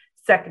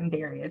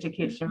secondary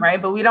education,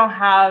 right? But we don't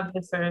have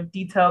the sort of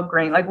detailed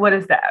grain. Like, what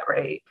is that,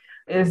 right?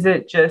 Is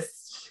it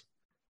just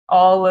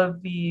all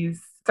of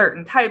these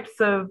certain types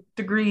of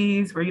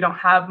degrees where you don't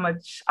have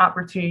much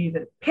opportunity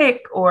to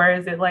pick? Or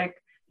is it like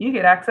you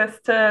get access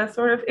to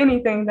sort of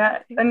anything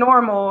that a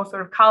normal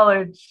sort of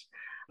college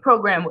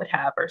program would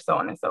have, or so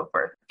on and so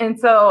forth? And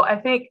so I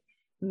think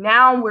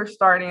now we're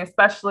starting,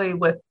 especially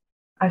with,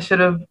 I should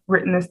have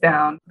written this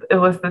down.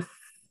 Was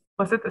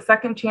it the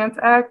Second Chance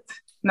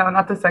Act? No,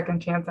 not the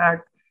Second Chance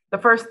Act. The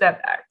First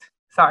Step Act.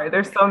 Sorry,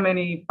 there's so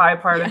many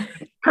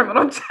bipartisan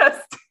criminal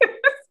justice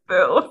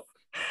bills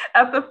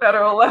at the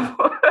federal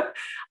level.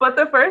 But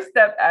the First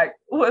Step Act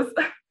was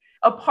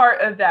a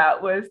part of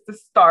that, was to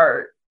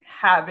start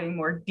having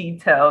more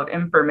detailed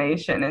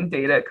information and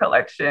data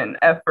collection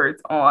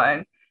efforts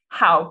on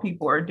how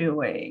people are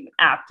doing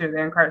after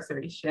their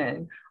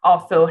incarceration.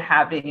 Also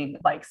having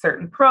like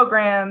certain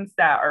programs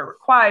that are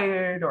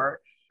required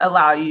or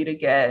allow you to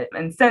get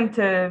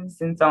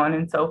incentives and so on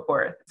and so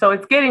forth. So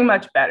it's getting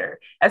much better.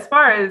 As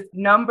far as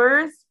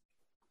numbers,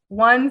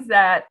 ones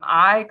that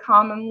I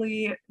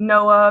commonly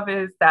know of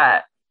is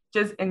that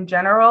just in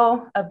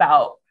general,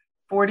 about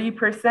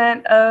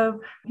 40%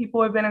 of people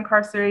who have been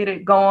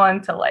incarcerated go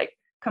on to like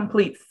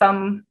complete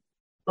some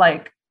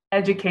like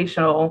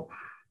educational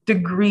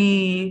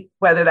degree,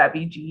 whether that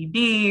be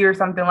GED or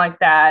something like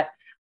that,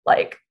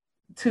 like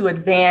to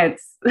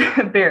advance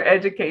their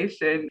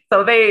education.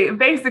 So they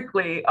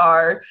basically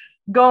are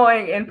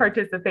going and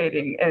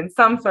participating in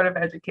some sort of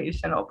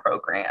educational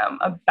program,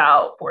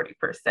 about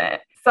 40%.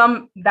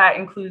 Some that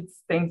includes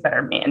things that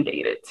are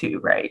mandated too,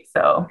 right?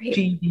 So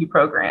GED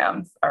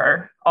programs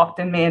are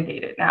often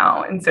mandated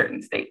now in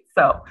certain states.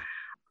 So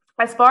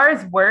as far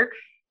as work,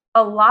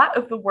 a lot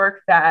of the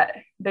work that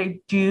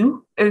they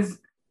do is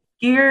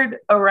geared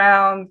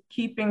around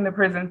keeping the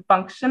prison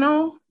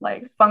functional,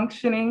 like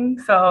functioning.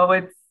 So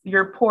it's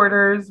your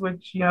porters,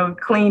 which,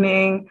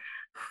 cleaning,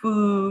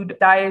 food,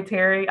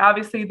 dietary.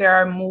 Obviously, there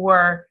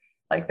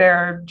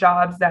are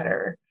jobs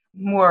that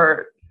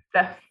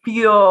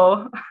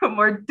feel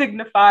more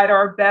dignified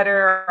or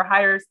better or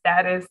higher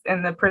status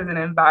in the prison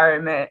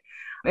environment.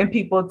 And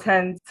people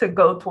tend to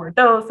go toward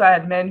those. So I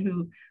had men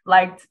who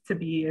liked to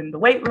be in the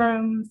weight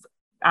rooms,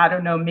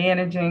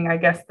 managing, I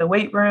guess, the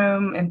weight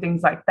room and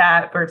things like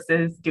that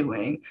versus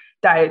doing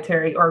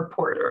dietary or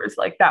porters.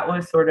 Like that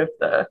was sort of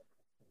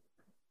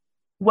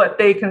what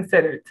they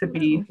considered to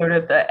be sort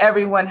of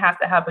everyone has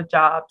to have a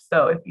job.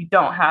 So if you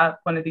don't have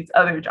one of these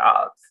other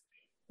jobs,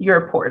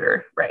 you're a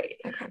porter, right?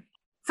 Okay.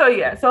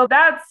 So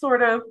that's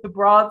sort of the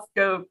broad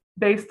scope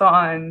based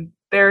on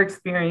their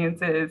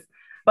experiences.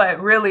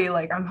 But really,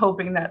 like, I'm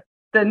hoping that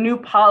the new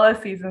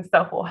policies and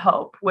stuff will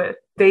help with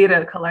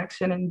data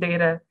collection and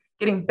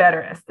getting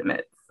better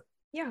estimates.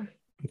 Yeah.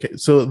 Okay,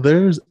 so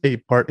there's a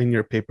part in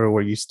your paper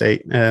where you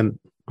state, and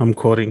I'm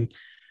quoting,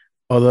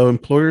 although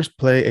employers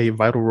play a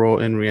vital role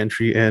in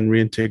reentry and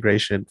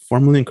reintegration,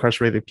 formerly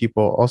incarcerated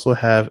people also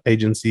have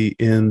agency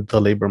in the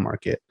labor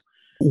market.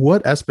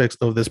 What aspects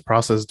of this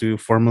process do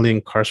formerly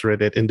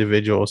incarcerated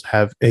individuals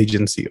have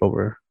agency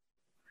over?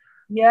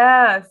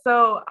 Yeah,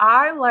 so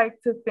I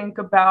like to think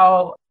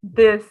about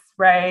this,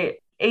 right?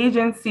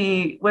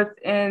 Agency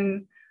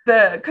within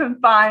the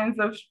confines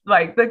of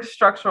like the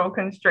structural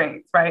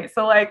constraints, right?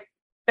 So like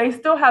they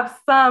still have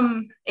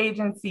some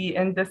agency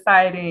in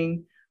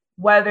deciding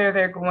whether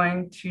they're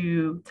going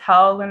to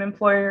tell an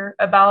employer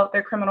about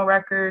their criminal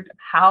record,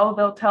 how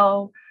they'll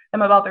tell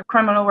them about their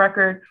criminal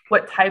record,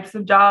 what types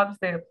of jobs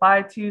they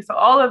apply to. So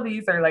all of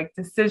these are like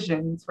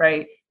decisions,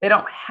 right? They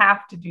don't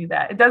have to do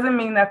that. It doesn't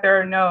mean that there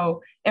are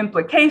no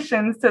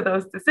implications to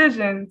those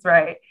decisions,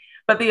 right?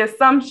 But the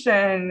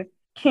assumption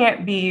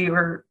can't be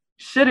or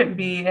shouldn't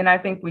be, and I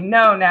think we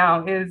know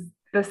now, is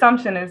the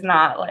assumption is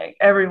not like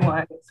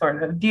everyone is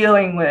sort of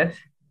dealing with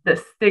the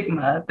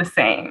stigma the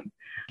same.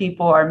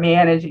 People are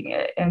managing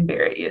it in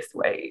various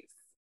ways.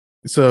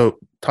 So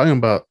talking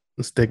about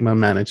stigma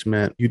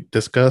management, you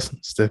discuss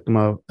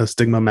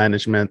stigma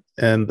management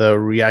and the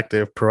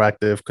reactive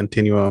proactive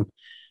continuum,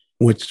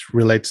 which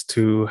relates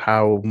to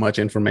how much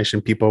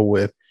information people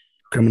with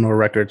criminal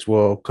records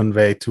will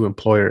convey to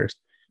employers.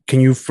 Can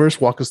you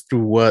first walk us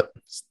through what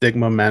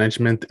stigma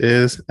management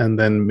is, and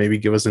then maybe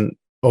give us an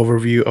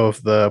overview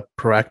of the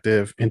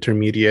proactive,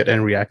 intermediate,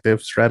 and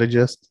reactive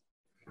strategists?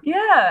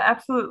 Yeah,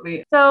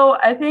 absolutely. So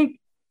I think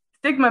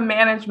stigma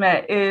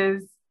management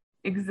is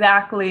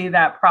exactly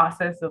that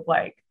process of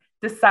like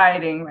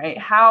deciding, right?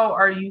 How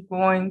are you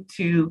going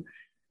to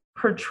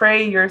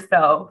portray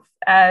yourself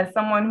as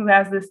someone who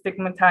has this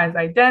stigmatized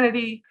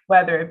identity,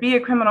 whether it be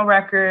a criminal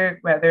record,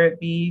 whether it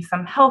be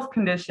some health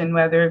condition,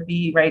 whether it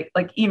be, right,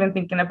 like even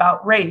thinking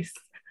about race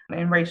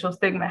and racial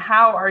stigma,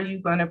 how are you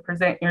going to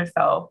present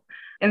yourself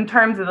in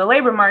terms of the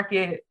labor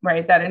market,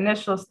 right? That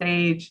initial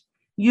stage,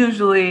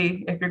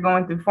 usually if you're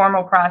going through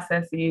formal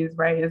processes,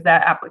 right, is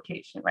that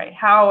application, right?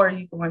 How are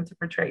you going to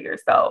portray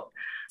yourself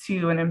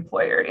to an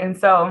employer? And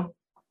so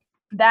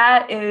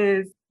that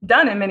is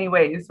done in many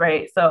ways,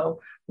 right? So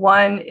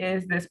one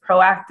is this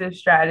proactive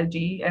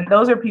strategy. And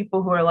those are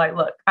people who are like,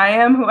 look, I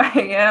am who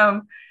I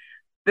am.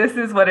 this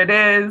is what it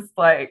is.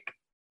 Like,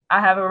 I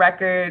have a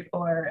record,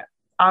 or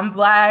I'm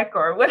Black,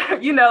 or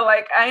whatever,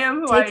 like I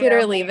am who I am. Take it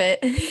or leave it.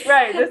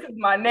 Right. This is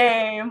my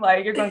name.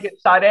 Like, you're going to get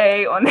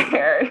Sadé on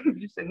there.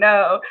 You should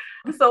know.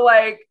 So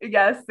like,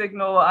 yes,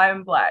 signal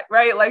I'm Black,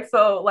 right? Like,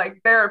 so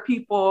like there are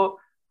people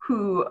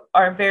who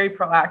are very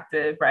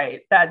proactive,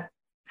 right? That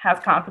has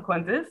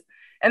consequences.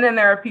 And then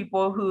there are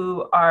people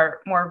who are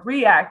more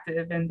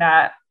reactive in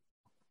that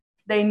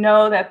they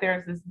know that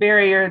there's this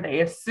barrier.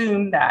 They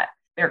assume that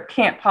there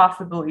can't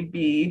possibly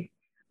be,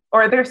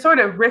 or they're sort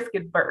of risk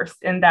adverse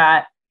in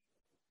that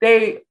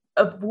they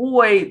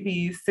avoid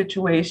these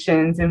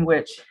situations in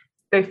which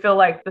they feel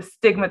like the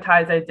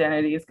stigmatized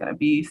identity is going to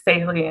be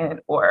salient,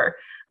 or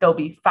they'll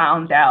be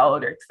found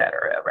out, or et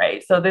cetera,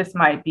 right? So this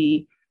might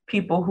be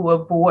people who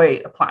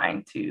avoid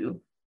applying to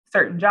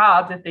certain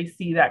jobs if they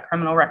see that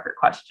criminal record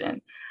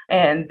question.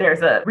 And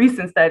there's a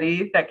recent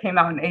study that came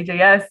out in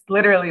AJS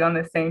literally on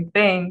the same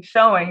thing,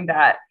 showing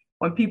that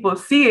when people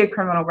see a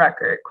criminal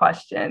record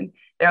question,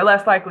 they're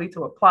less likely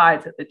to apply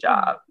to the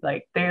job.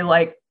 Like, they're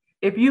like,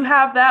 if you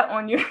have that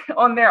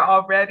on there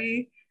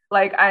already,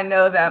 like, I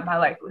know that my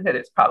likelihood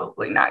is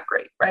probably not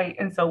great, right?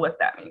 And so what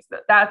that means,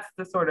 that's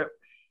the sort of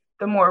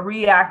the more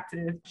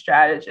reactive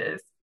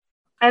strategist.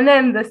 And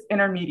then this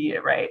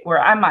intermediate, right, where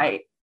I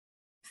might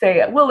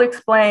say, we'll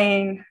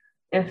explain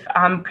if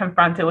I'm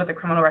confronted with a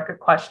criminal record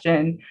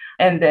question,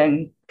 and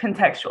then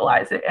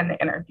contextualize it in the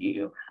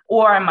interview.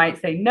 Or I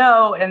might say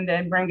no and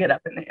then bring it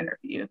up in the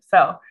interview.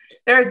 So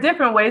there are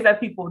different ways that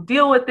people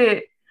deal with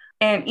it,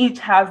 and each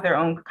has their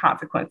own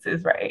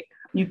consequences, right?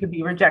 You could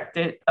be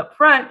rejected up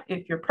front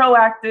if you're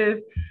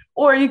proactive,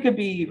 or you could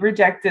be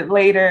rejected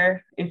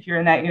later if you're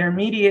in that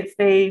intermediate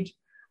stage,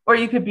 or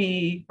you could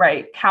be,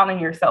 right, counting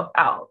yourself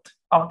out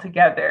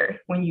altogether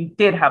when you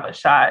did have a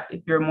shot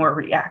if you're more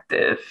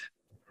reactive.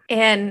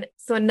 And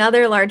so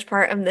another large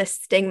part of this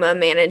stigma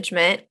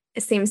management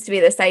seems to be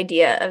this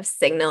idea of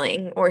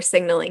signaling or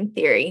signaling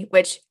theory,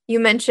 which you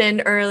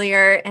mentioned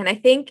earlier, and I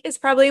think is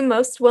probably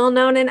most well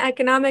known in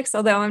economics,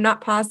 although I'm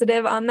not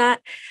positive on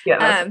that.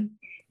 Yeah.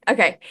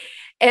 Okay.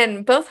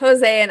 And both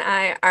Jose and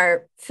I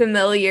are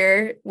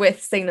familiar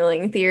with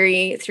signaling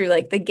theory through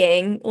like the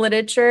gang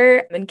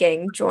literature and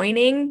gang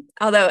joining,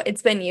 although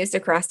it's been used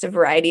across a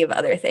variety of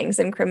other things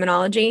in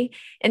criminology.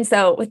 And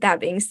so with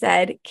that being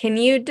said, can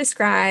you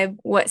describe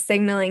what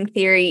signaling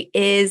theory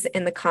is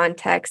in the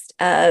context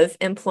of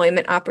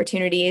employment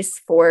opportunities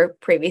for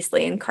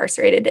previously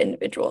incarcerated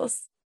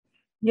individuals?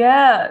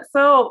 Yeah.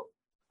 So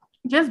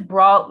just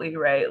broadly,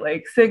 right,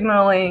 like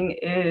signaling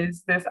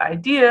is this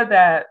idea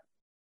that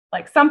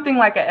like something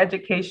like an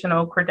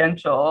educational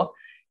credential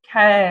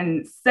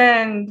can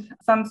send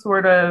some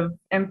sort of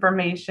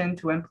information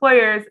to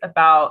employers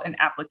about an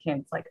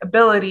applicant's like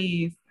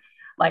abilities.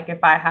 Like if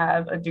I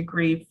have a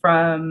degree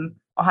from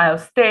Ohio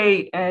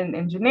State in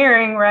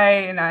engineering,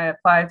 right, and I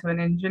apply to an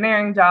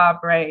engineering job,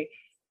 right,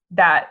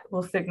 that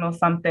will signal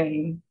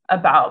something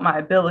about my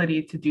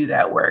ability to do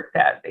that work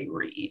that they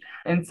read.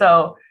 And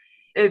so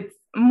it's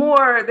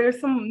more, there's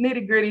some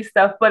nitty gritty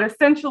stuff, but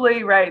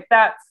essentially, right,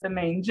 that's the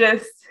main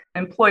gist.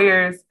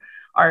 Employers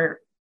are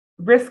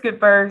risk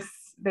adverse.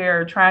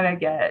 They're trying to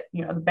get,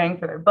 the bang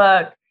for their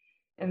buck,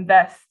 they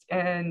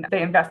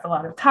invest a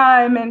lot of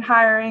time in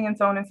hiring and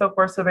so on and so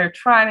forth. So they're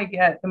trying to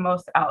get the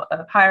most out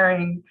of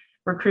hiring,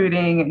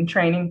 recruiting, and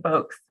training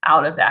folks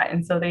out of that.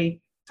 And so they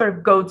sort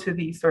of go to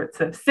these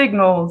sorts of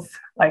signals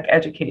like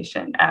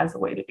education as a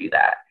way to do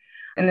that.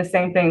 And the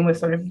same thing with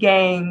sort of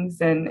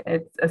gangs, and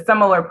it's a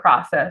similar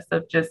process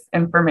of just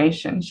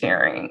information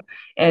sharing.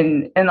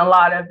 And a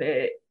lot of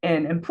it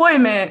in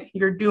employment,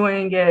 you're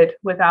doing it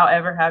without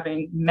ever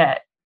having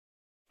met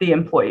the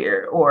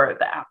employer or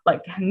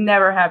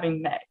never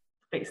having met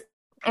face.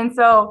 And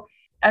so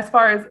as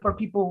far as for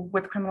people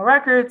with criminal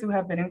records who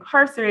have been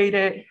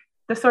incarcerated,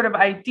 the sort of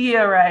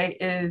idea, right,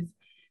 is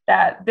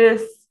that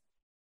this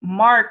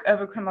mark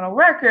of a criminal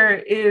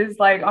record is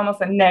like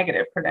almost a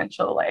negative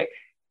credential, like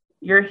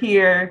you're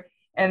here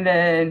and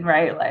then,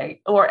 right,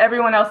 like, or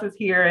everyone else is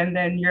here and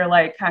then you're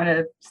like kind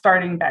of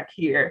starting back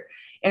here.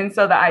 And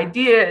so the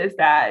idea is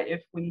that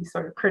if we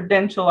sort of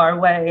credential our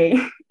way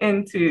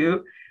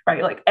into,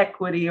 right, like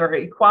equity or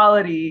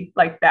equality,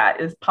 like that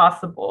is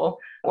possible,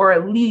 or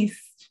at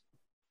least,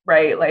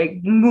 right, like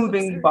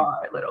moving the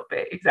bar a little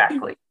bit.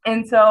 Exactly.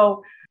 And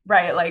so,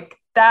 right, like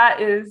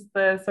that is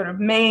the sort of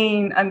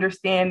main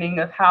understanding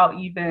of how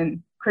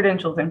even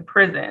credentials in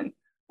prison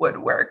would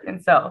work.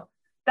 And so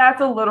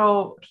that's a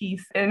little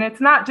piece. And it's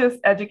not just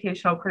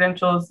educational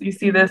credentials. You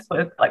see this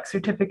with like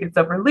certificates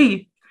of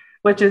relief,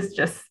 which is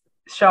just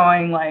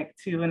showing like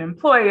to an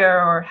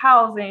employer or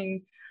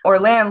housing or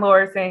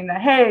landlord saying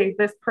that, hey,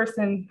 this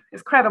person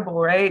is credible,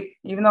 right?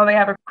 Even though they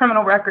have a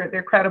criminal record,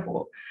 they're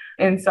credible,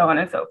 and so on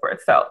and so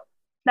forth. So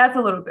that's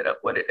a little bit of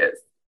what it is.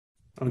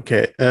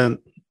 Okay. And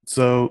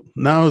so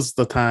now is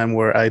the time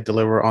where I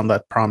deliver on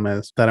that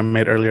promise that I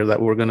made earlier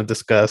that we're going to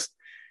discuss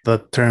the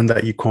term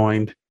that you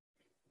coined.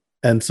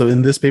 And so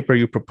in this paper,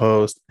 you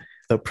proposed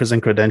the prison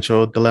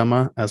credential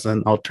dilemma as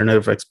an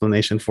alternative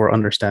explanation for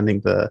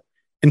understanding the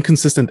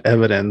inconsistent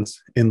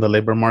evidence in the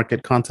labor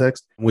market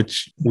context,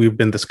 which we've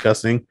been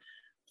discussing.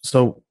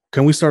 So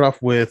can we start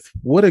off with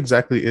what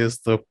exactly is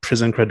the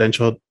prison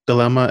credential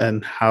dilemma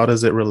and how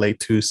does it relate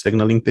to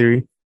signaling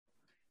theory?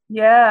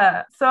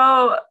 Yeah.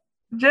 So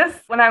just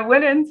when I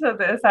went into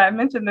this, I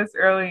mentioned this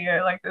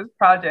earlier, like this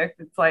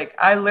project, it's like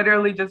I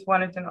literally just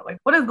wanted to know, like,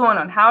 what is going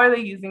on? How are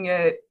they using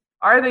it?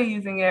 Are they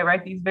using it?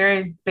 Right? These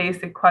very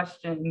basic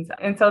questions.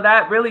 And so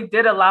that really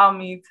did allow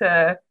me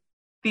to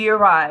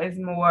theorize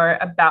more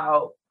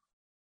about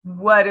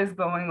what is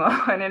going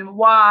on and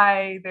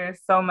why there's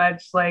so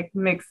much like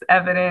mixed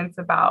evidence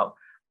about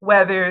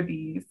whether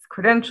these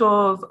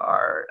credentials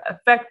are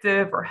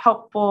effective or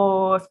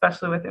helpful,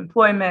 especially with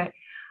employment.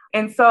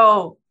 And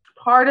so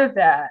part of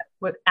that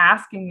with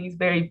asking these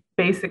very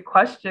basic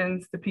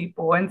questions to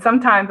people, and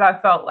sometimes I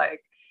felt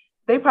like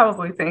they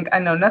probably think I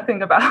know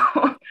nothing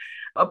about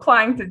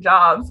applying to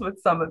jobs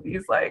with some of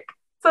these, like,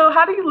 so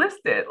how do you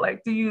list it?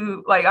 Like, do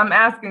you, like, I'm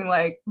asking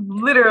like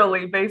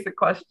literally basic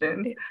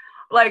questions.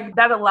 Like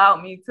that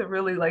allowed me to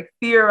really like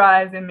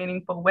theorize in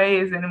meaningful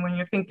ways. And when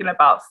you're thinking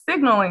about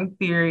signaling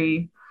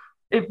theory,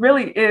 it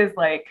really is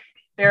like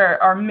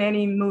there are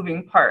many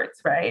moving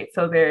parts, right?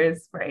 So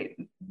there's right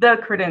the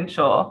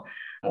credential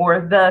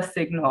or the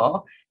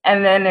signal,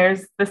 and then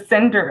there's the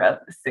sender of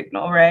the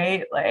signal,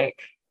 right? Like,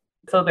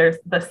 so there's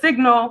the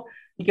signal.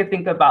 You can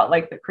think about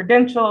like the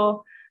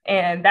credential,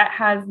 and that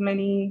has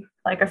many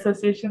like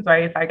associations,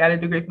 right? If I got a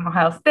degree from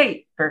Ohio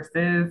State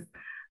versus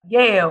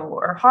Yale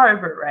or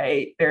Harvard,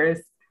 right? There's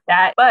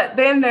that. But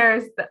then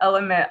there's the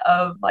element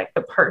of like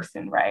the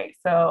person, right?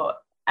 So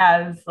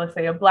as, let's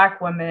say, a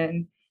Black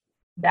woman,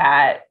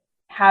 that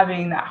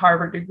having that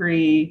Harvard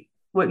degree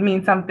would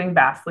mean something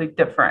vastly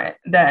different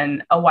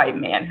than a white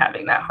man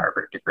having that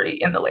Harvard degree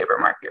in the labor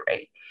market,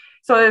 right?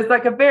 So it's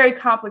like a very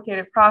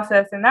complicated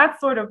process. And that's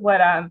sort of what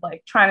I'm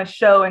like trying to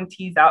show and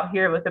tease out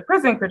here with the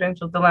prison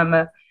credential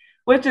dilemma,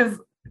 which is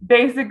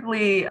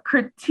basically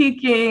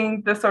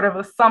critiquing the sort of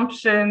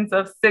assumptions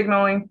of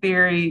signaling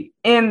theory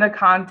in the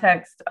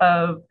context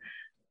of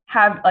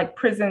have like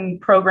prison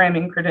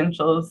programming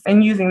credentials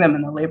and using them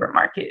in the labor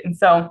market. And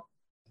so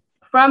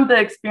from the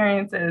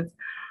experiences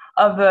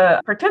of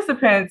the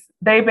participants,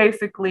 they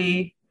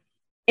basically,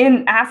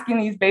 in asking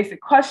these basic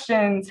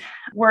questions,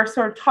 we're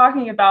sort of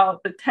talking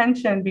about the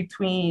tension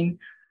between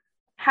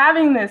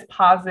having this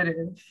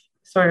positive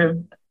sort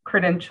of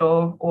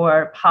credential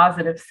or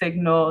positive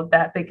signal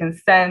that they can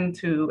send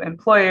to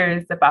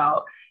employers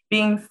about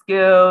being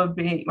skilled,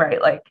 being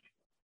right, like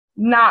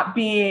not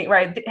being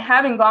right,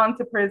 having gone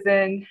to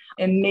prison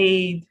and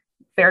made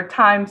their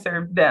time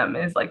served them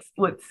is like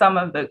what some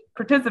of the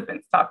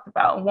participants talked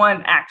about.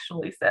 One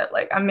actually said,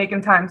 like, I'm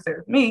making time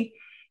serve me,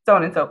 so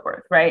on and so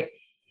forth, right?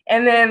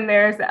 And then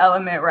there's the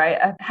element,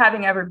 right, of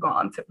having ever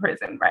gone to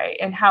prison, right?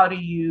 And how do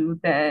you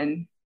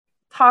then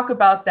talk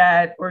about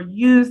that or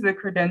use the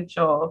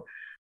credential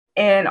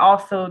and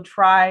also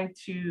try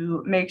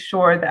to make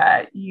sure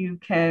that you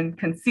can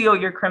conceal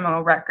your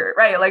criminal record,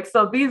 right? Like,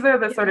 so these are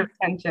the sort of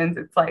tensions.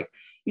 It's like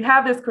you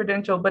have this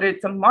credential, but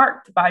it's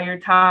marked by your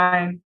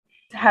time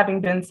having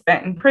been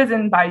spent in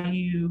prison, by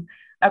you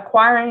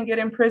acquiring it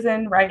in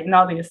prison, right? And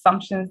all the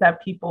assumptions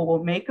that people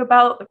will make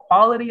about the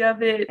quality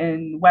of it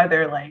and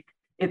whether like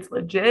it's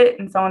legit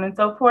and so on and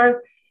so forth.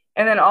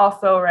 And then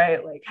also,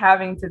 right, like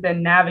having to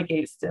then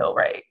navigate still,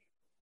 right,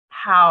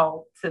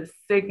 how to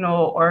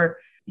signal or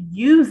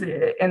use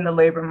it in the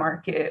labor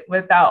market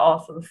without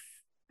also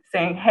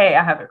saying, hey,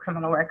 I have a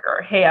criminal record,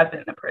 or hey, I've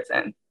been to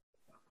prison.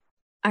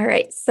 All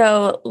right,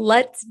 so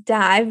let's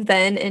dive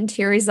then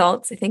into your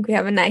results. I think we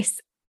have a nice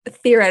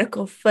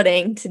theoretical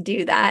footing to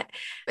do that.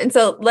 And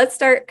so let's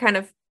start kind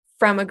of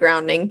from a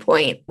grounding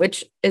point,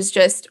 which is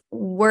just,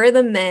 were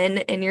the men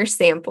in your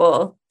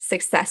sample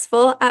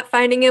successful at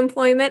finding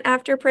employment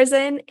after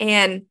prison?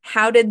 And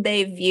how did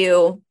they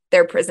view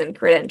their prison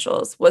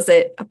credentials? Was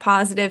it a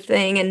positive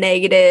thing, a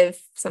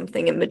negative,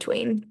 something in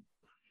between?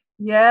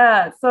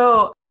 Yeah,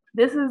 so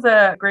this is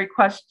a great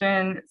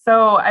question.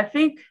 So I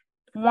think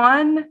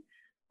one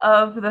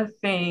of the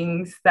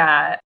things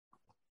that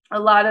a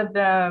lot of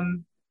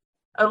them,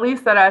 at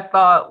least that I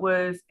thought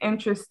was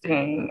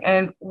interesting,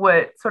 and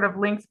what sort of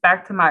links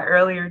back to my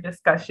earlier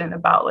discussion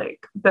about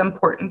like the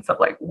importance of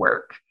like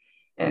work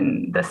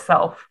and the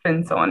self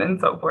and so on and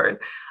so forth,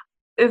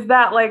 is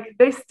that like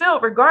they still,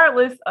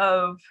 regardless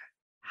of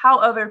how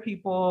other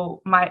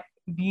people might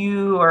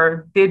view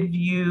or did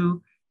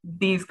view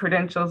these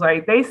credentials,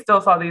 right, they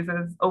still saw these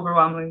as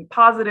overwhelmingly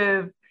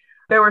positive.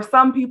 There were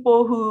some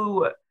people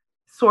who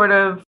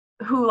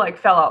like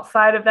fell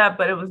outside of that,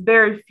 but it was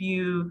very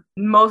few.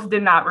 Most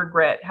did not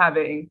regret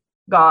having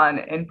gone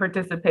and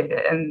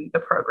participated in the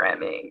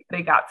programming.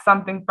 They got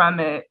something from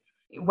it,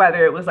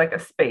 whether it was like a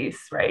space,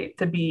 right,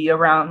 to be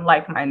around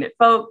like-minded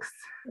folks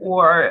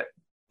or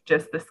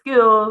just the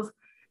skills.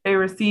 They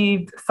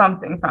received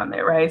something from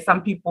it, right?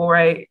 Some people,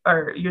 right,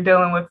 or you're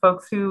dealing with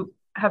folks who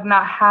have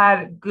not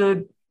had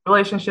good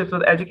relationships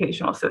with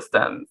educational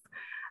systems.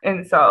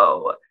 And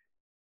so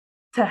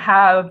to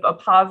have a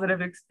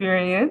positive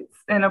experience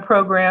in a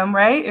program,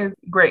 right, is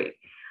great.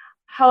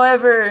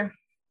 However,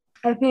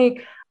 I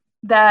think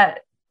that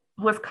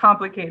was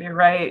complicated,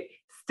 right?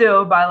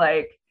 Still by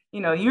like,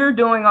 you're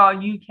doing all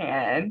you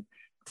can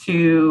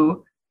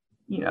to,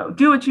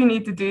 do what you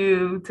need to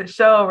do to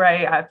show,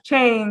 right? I've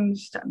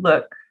changed.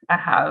 Look, I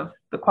have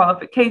the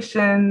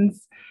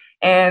qualifications,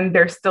 and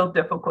there's still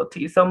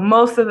difficulty. So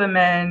most of the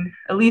men,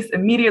 at least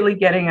immediately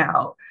getting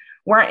out,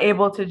 weren't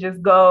able to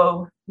just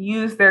go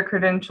use their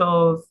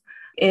credentials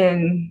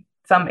in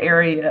some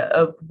area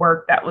of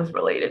work that was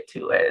related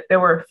to it. There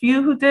were a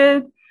few who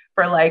did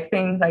for like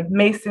things like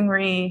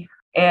masonry,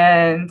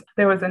 and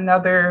there was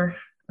another,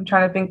 I'm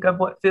trying to think of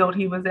what field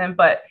he was in,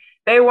 but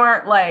they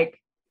weren't like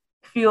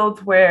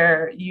fields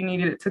where you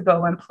needed to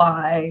go and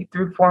apply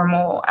through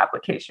formal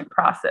application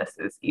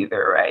processes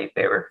either, right?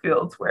 They were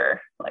fields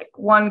where like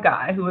one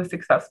guy who was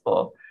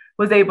successful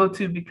was able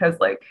to because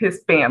like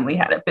his family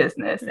had a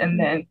business, and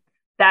then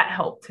that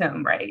helped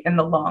him, right, in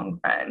the long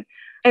run.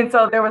 And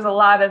so there was a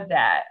lot of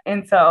that.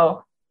 And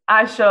so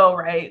I show,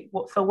 right,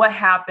 so what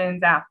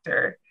happens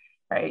after,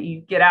 right?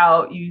 You get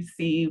out, you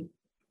see,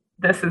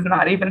 this is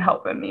not even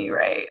helping me,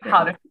 right?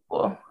 How do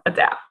people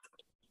adapt?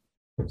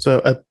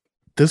 So at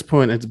this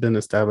point, it's been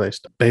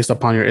established based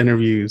upon your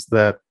interviews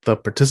that the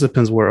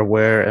participants were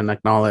aware and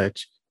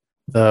acknowledge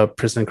the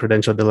prison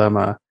credential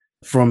dilemma.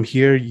 From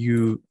here,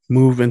 you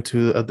move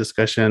into a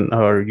discussion,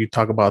 or you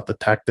talk about the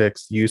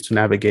tactics used to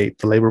navigate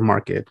the labor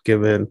market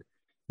given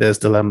this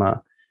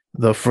dilemma.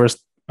 The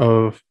first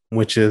of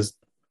which is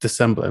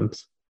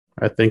dissemblance.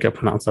 I think I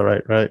pronounced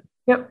that right?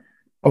 Yep.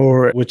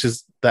 Or which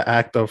is the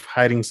act of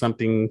hiding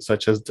something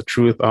such as the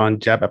truth on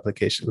job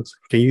applications.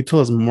 Can you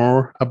tell us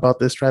more about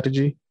this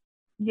strategy?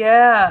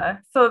 Yeah.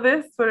 So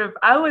this sort of,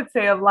 I would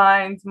say,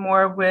 aligns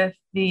more with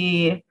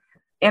the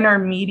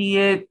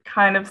intermediate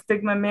kind of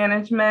stigma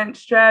management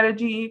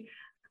strategy,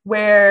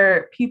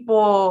 where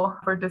people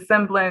for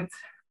dissemblance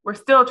were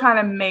still trying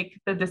to make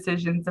the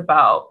decisions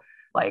about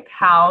like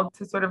how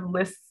to sort of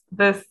list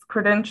this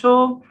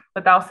credential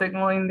without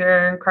signaling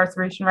their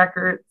incarceration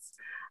records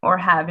or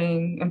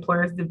having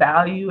employers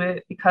devalue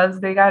it because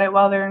they got it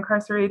while they're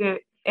incarcerated.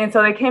 And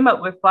so they came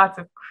up with lots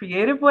of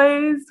creative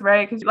ways,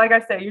 right? Because like I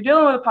said, you're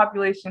dealing with a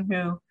population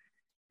who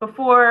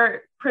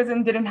before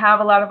prison didn't have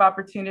a lot of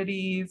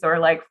opportunities or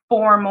like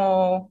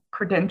formal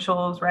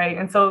credentials, right?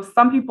 And so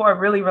some people are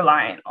really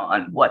reliant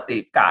on what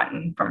they've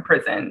gotten from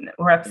prison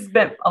or have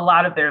spent a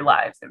lot of their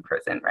lives in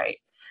prison, right?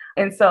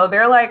 And so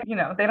they're like,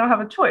 they don't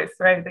have a choice,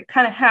 right? They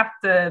kind of have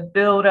to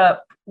build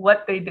up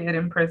what they did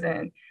in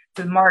prison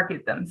to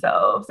market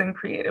themselves in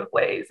creative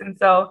ways. And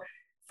so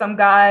some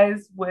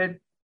guys would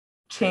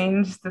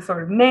change the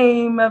sort of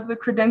name of the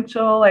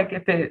credential, like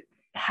if it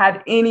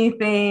had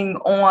anything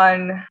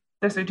on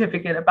the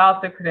certificate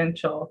about the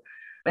credential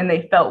and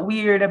they felt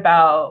weird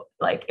about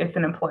like if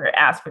an employer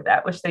asked for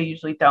that, which they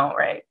usually don't,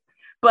 right?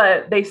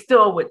 But they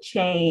still would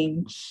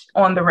change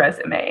on the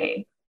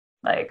resume.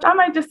 Like I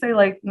might just say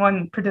like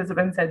one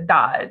participant said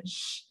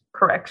Dodge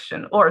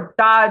correction or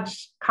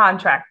Dodge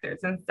contractors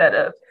instead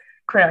of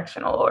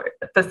correctional or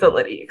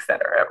facility, et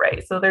cetera,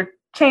 right? So they're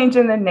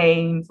changing the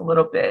names a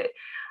little bit.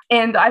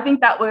 And I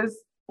think that was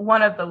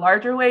one of the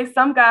larger ways.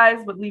 Some guys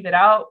would leave it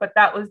out, but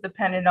that was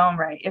dependent on,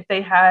 right, if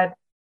they had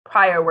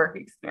prior work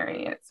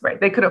experience, right?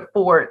 They could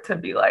afford to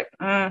be like,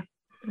 I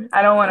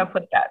don't want to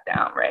put that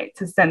down, right?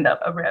 To send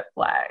up a red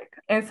flag.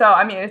 And so,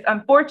 I mean, it's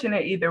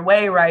unfortunate either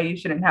way, right? You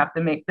shouldn't have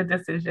to make the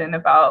decision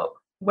about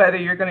whether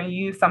you're going to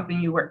use something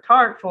you worked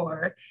hard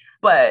for,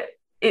 but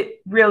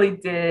it really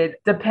did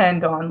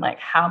depend on like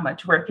how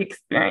much work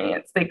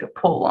experience they could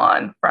pull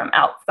on from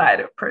outside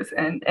of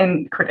prison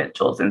and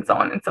credentials and so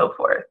on and so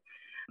forth.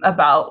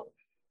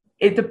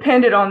 It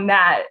depended on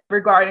that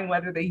regarding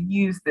whether they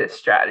used this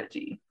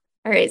strategy.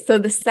 All right. So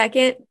the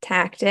second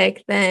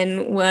tactic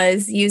then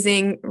was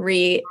using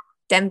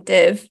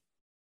redemptive.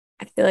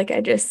 I feel like I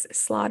just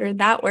slaughtered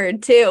that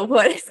word too.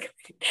 What is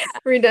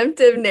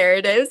redemptive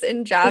narratives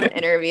in job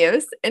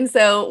interviews? And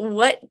so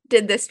what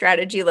did this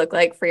strategy look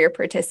like for your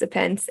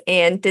participants?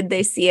 And did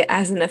they see it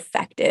as an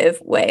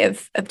effective way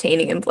of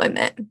obtaining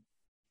employment?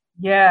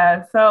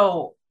 Yeah.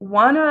 So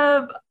one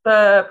of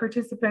the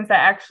participants that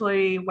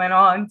actually went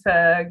on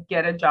to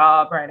get a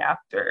job right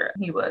after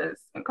he was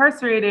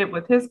incarcerated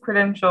with his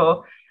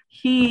credential,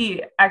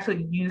 he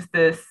actually used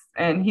this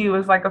and he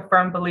was like a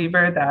firm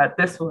believer that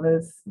this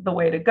was the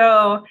way to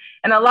go.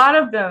 And a lot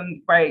of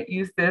them, right,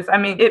 use this. I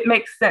mean, it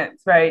makes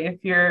sense, right?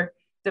 If you're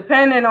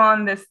dependent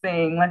on this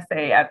thing, let's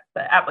say at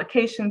the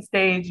application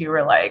stage, you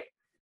were like,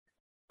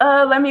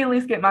 let me at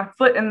least get my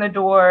foot in the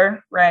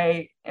door,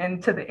 right?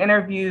 And to the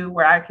interview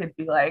where I could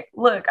be like,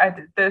 look, I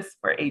did this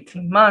for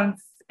 18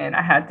 months and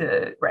I had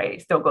to,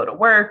 right, still go to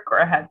work,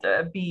 or I had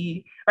to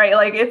be, right?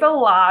 Like it's a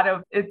lot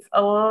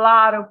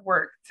of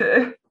work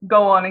to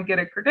go on and get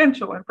a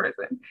credential in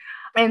prison.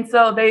 And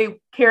so they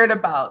cared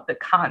about the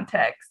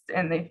context,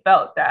 and they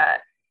felt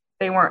that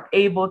they weren't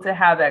able to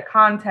have that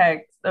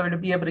context or to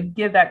be able to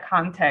give that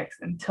context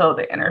until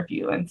the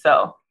interview. And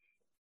so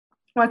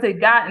once they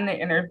got in the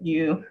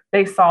interview,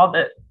 they saw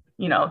that,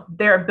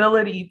 their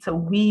ability to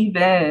weave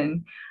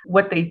in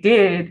what they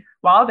did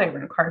while they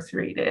were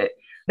incarcerated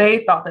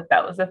they thought that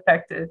that was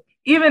effective,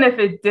 even if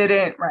it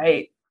didn't,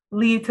 right,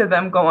 lead to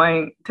them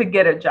going to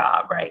get a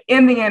job, right?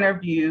 In the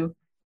interview,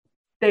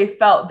 they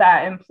felt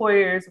that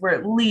employers were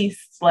at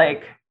least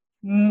like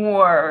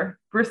more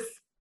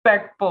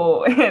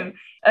respectful in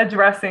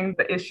addressing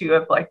the issue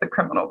of like the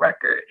criminal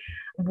record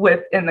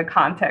within the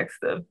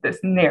context of this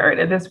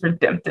narrative, this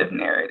redemptive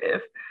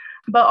narrative.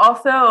 But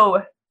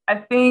also, I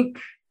think,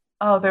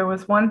 there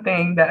was one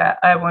thing that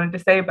I wanted to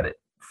say, but it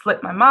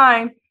slipped my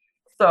mind.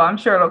 So I'm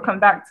sure it'll come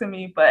back to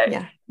me. But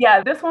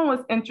yeah, this one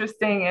was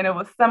interesting, and it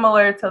was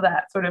similar to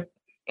that sort of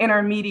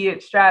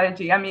intermediate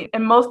strategy. I mean,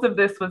 and most of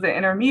this was an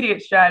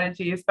intermediate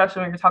strategy,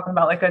 especially when you're talking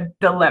about like a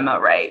dilemma,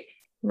 right?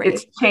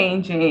 It's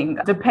changing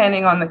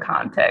depending on the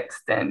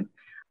context and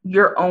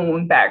your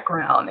own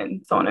background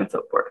and so on and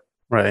so forth.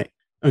 Right.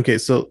 Okay.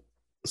 So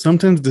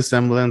sometimes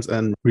dissemblance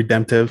and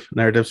redemptive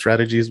narrative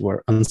strategies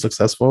were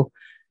unsuccessful,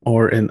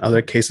 or in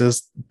other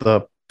cases,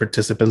 the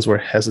participants were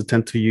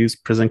hesitant to use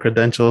prison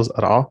credentials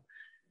at all.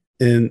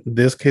 In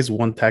this case,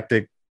 one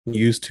tactic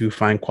used to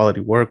find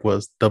quality work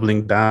was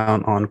doubling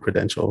down on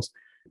credentials.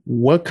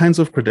 What kinds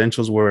of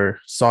credentials were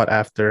sought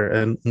after,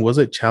 and was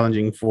it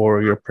challenging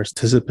for your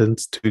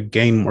participants to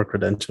gain more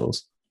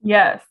credentials?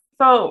 Yes.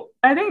 So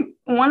I think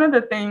one of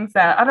the things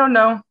that I don't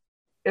know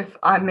if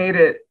I made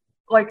it,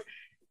 like,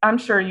 I'm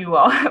sure you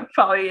all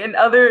probably, and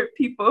other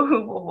people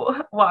who will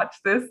watch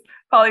this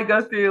probably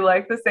go through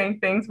like the same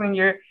things when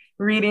you're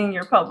reading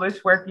your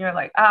published work and you're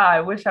like,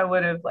 I wish I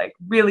would have like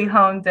really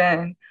honed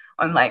in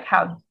on like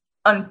how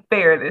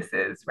unfair this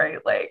is, right?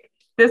 Like,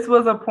 this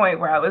was a point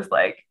where I was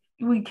like,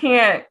 we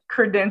can't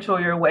credential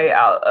your way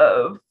out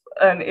of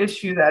an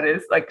issue that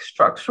is like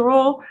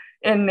structural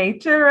in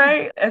nature,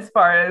 right? As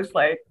far as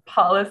like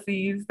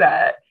policies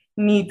that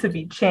need to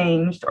be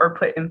changed or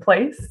put in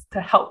place to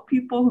help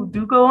people who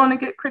do go on to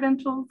get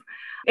credentials.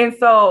 And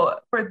so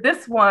for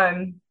this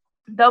one,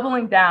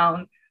 doubling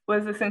down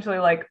was essentially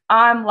like,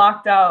 I'm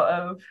locked out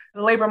of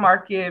the labor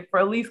market for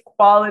at least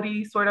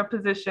quality sort of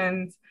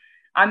positions.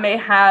 I may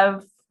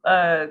have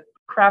a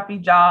crappy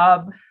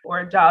job or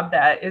a job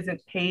that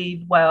isn't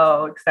paid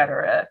well, et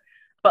cetera.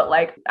 But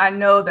like, I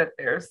know that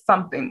there's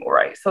something more,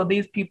 right? So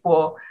these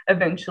people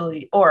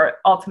eventually or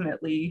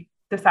ultimately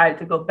decided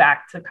to go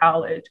back to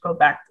college, go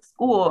back to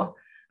school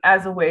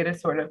as a way to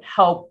sort of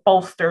help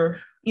bolster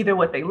either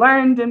what they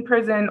learned in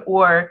prison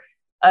or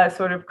a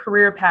sort of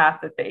career path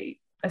that they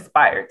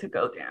aspired to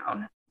go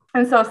down.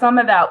 And so some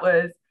of that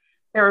was,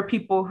 there were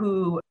people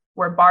who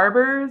were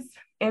barbers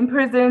in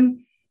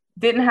prison,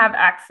 didn't have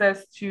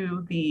access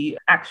to the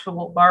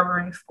actual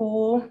barbering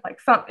school, like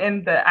some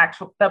in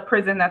the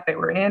prison that they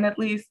were in at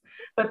least,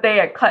 but they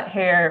had cut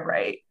hair,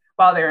 right,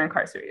 while they were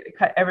incarcerated. They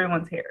cut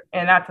everyone's hair.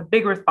 And that's a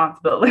big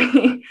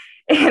responsibility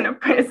in a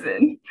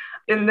prison.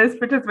 And this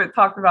participant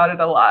talked about it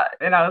a lot.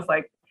 And I was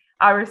like,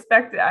 I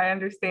respect it. I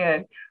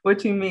understand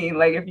what you mean.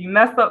 Like, if you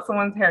mess up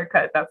someone's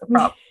haircut, that's a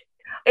problem.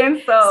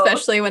 And so,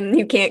 especially when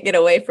you can't get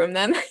away from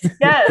them.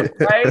 Yes,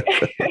 right?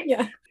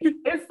 Yeah.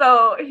 And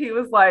so he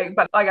was like,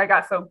 but like, I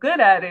got so good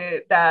at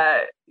it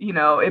that, you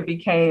know, it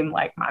became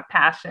like my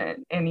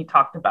passion. And he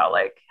talked about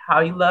like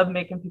how he loved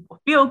making people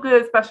feel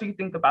good, especially you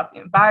think about the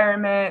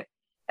environment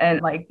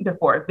and like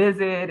before a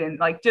visit, and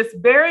like just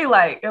very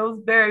like, it was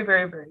very,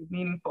 very, very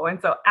meaningful.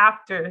 And so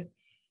after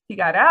he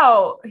got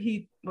out,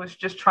 he was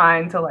just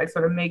trying to like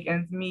sort of make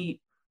ends meet,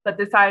 but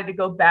decided to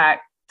go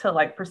back to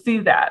like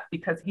pursue that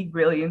because he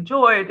really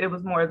enjoyed it.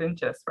 Was more than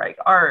just like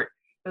art.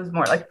 It was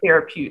more like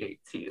therapeutic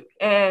too.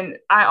 And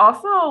I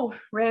also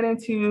ran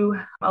into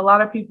a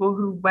lot of people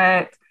who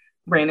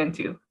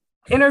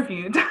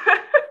interviewed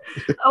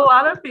a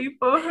lot of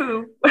people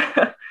who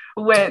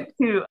went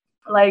to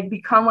like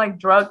become like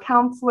drug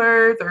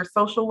counselors or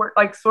social work,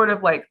 like sort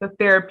of like the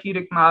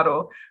therapeutic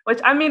model, which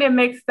I mean, it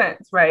makes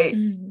sense, right?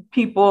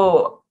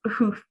 People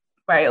who,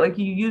 right, like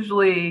you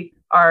usually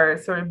are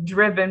sort of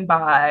driven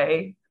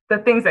by the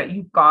things that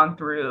you've gone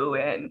through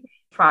and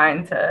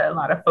a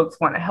lot of folks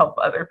want to help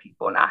other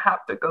people not have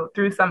to go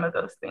through some of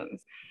those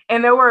things.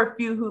 And there were a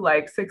few who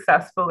like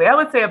successfully, I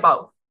would say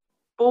about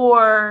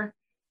 4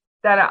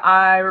 that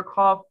I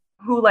recall,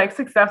 who like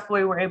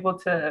successfully were able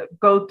to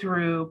go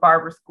through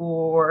barber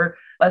school or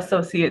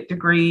associate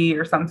degree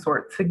or some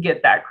sort to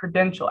get that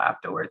credential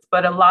afterwards.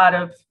 But a lot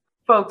of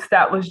folks,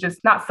 that was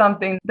just not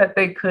something that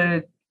they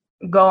could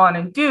go on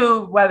and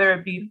do, whether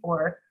it be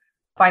for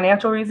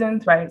financial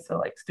reasons, right? So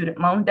like student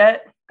loan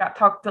debt got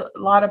talked a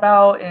lot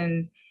about,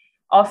 and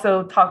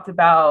also talked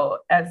about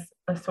as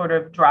a sort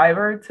of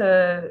driver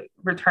to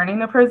returning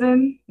to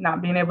prison,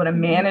 not being able to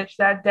manage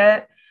that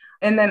debt.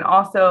 And then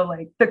also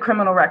like the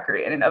criminal record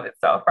in and of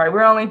itself, right?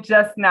 We're only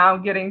just now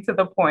getting to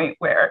the point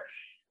where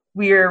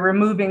we're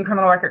removing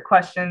criminal record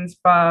questions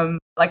from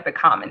like the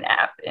Common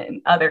App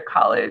and other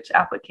college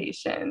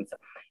applications.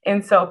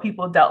 And so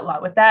people dealt a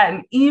lot with that.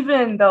 And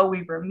even though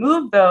we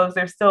removed those,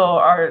 there still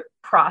are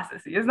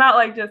processes. It's not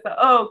like just,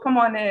 oh, come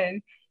on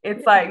in.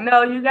 It's like,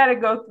 no, you got to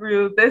go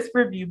through this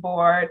review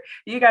board.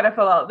 You got to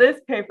fill out this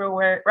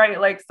paperwork,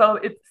 right? Like, so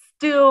it's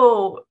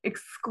still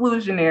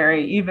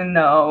exclusionary, even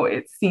though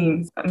it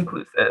seems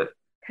inclusive.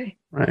 Okay.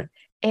 Right.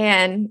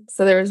 And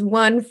so there was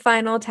one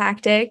final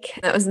tactic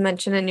that was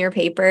mentioned in your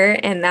paper,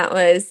 and that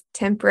was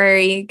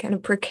temporary, kind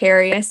of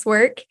precarious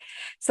work.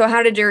 So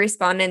how did your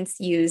respondents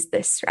use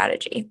this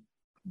strategy?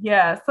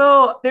 Yeah,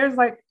 so there's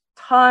like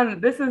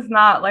this is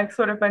not like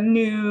sort of a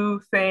new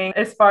thing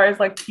as far as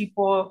like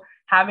people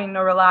having to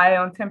rely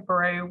on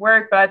temporary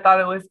work, but I thought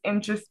it was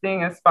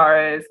interesting as far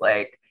as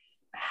like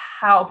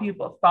how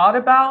people thought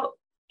about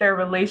their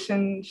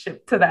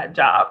relationship to that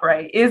job,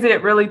 right? Is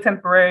it really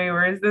temporary,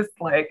 or is this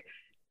like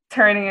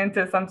turning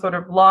into some sort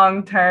of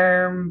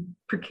long-term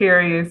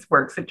precarious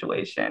work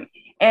situation?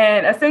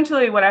 And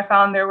essentially what I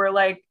found, there were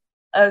like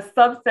a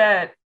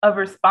subset of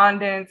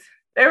respondents.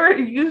 They were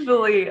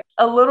usually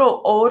a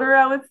little older,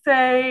 I would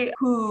say,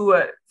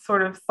 who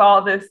sort of saw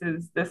this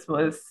as this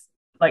was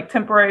like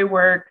temporary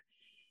work.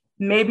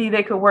 Maybe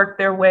they could work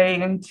their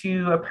way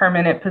into a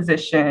permanent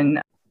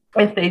position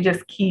if they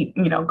just keep,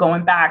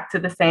 going back to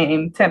the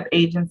same temp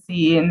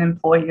agency and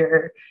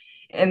employer.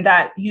 And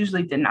that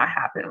usually did not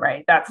happen,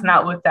 right? That's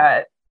not what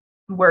that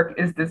work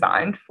is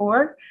designed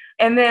for.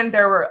 And then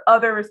there were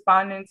other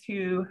respondents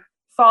who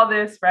saw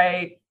this,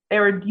 right? They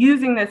were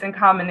using this in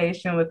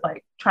combination with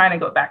like trying to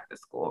go back to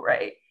school,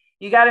 right?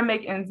 You got to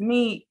make ends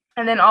meet.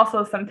 And then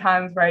also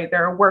sometimes, right,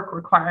 there are work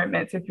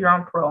requirements if you're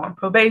on parole and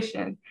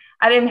probation.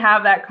 I didn't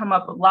have that come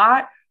up a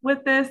lot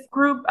with this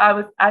group.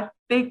 I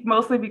think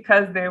mostly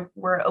because they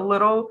were a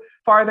little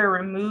farther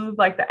removed,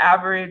 like the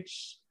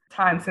average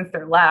time since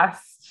their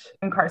last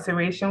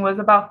incarceration was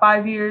about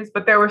 5 years,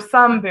 but there was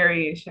some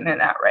variation in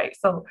that, right?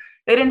 So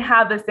they didn't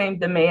have the same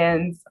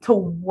demands to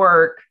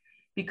work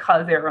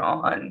because they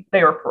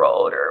were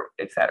paroled or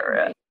et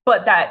cetera.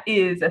 But that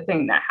is a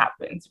thing that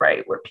happens,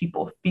 right? Where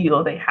people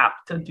feel they have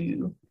to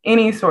do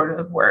any sort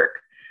of work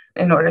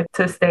in order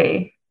to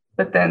stay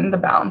within the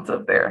bounds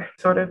of their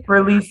sort of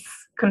release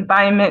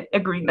confinement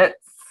agreements.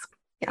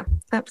 Yeah,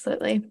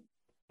 absolutely.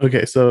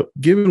 Okay, so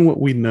given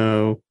what we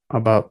know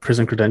about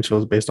prison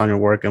credentials based on your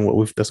work and what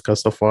we've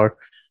discussed so far,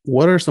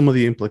 what are some of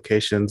the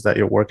implications that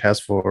your work has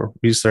for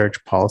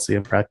research, policy,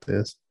 and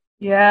practice?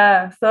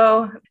 Yeah,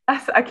 so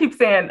I keep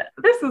saying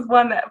this is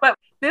but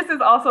this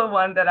is also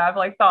one that I've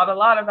like thought a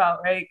lot about,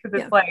 right? Because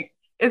it's like,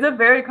 it's a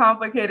very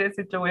complicated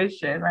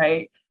situation,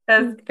 right?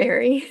 Because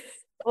very,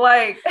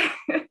 like,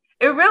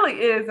 it really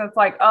is. It's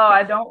like, oh,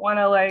 I don't want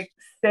to like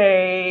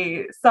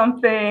say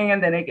something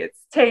and then it gets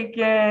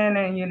taken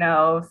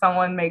and,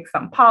 someone makes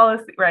some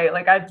policy, right?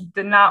 Like, I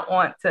did not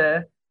want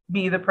to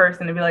be the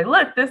person to be like,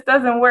 look, this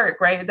doesn't work,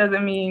 right? It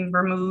doesn't mean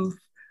remove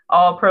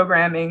all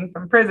programming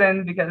from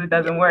prison because it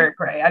doesn't work,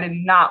 right? I did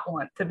not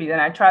want to be that.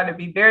 I try to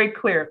be very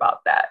clear about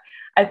that.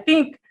 I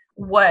think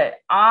what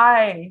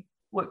I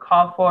would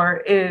call for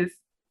is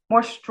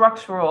more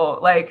structural,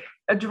 like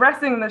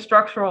addressing the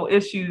structural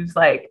issues,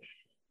 like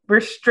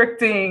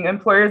restricting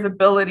employers'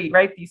 ability,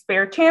 right? These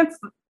fair chance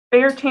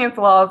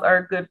laws are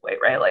a good way,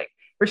 right? Like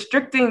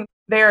restricting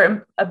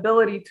their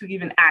ability to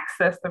even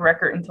access the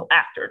record until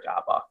after a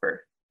job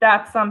offer.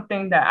 That's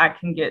something that I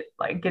can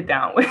get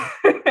down with,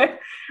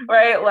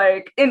 right?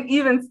 Like, and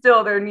even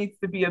still, there needs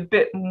to be a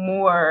bit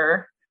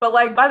more. But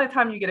like, by the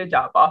time you get a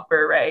job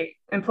offer, right,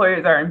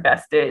 employers are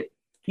invested.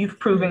 You've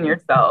proven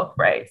yourself,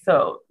 right?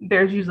 So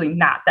there's usually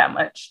not that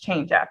much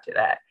change after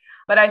that.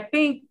 But I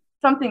think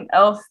something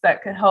else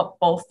that could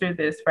help bolster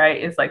this,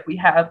 right, is like we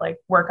have like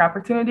work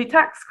opportunity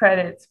tax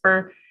credits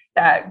for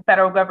that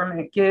federal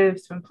government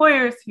gives to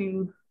employers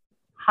who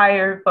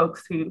hire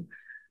folks who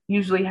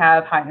usually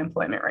have high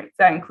employment rates.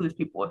 That includes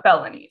people with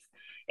felonies.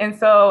 And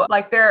so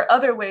like there are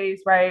other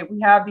ways, right?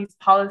 We have these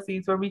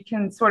policies where we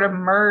can sort of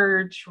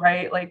merge,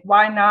 right? Like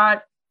why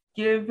not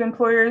give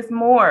employers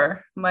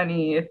more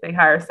money if they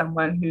hire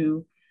someone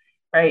who,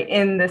 right,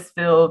 in this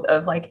field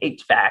of like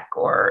HVAC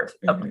or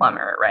a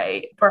plumber,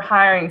 right? For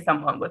hiring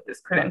someone with this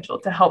credential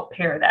to help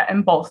pair that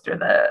and bolster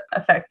the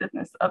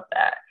effectiveness of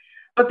that.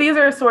 But these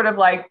are sort of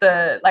like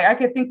I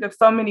could think of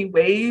so many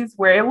ways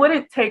where it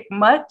wouldn't take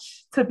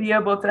much to be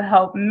able to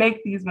help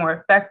make these more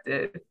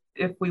effective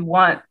if we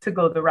want to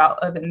go the route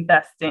of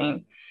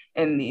investing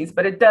in these.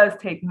 But it does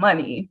take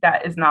money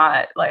that is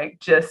not like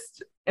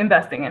just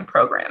investing in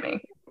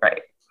programming,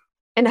 right?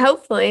 And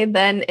hopefully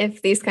then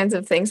if these kinds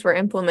of things were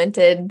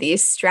implemented,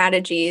 these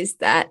strategies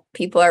that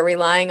people are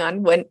relying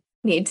on wouldn't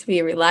need to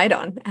be relied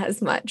on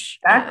as much.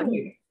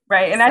 Exactly.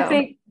 Right. And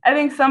so. I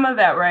think some of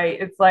that,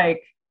 right, it's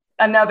like,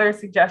 another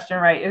suggestion,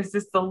 right, is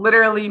just to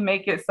literally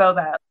make it so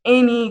that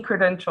any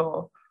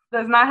credential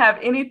does not have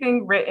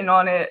anything written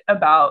on it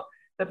about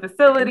the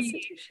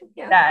facility,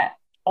 that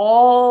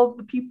all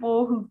the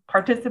people who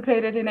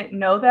participated in it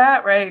know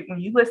that, right?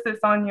 When you list this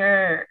on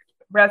your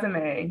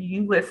resume,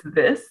 you list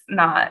this,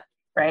 not,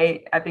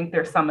 right? I think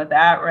there's some of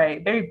that,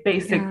 right? Very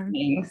basic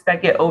things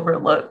that get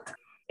overlooked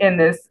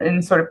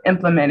in sort of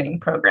implementing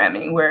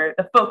programming, where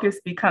the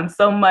focus becomes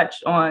so much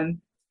on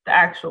the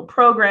actual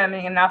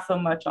programming and not so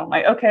much on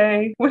like,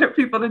 okay, what are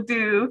people to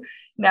do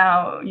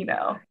now,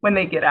 when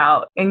they get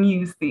out and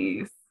use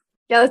these?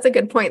 Yeah, that's a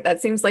good point.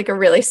 That seems like a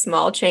really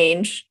small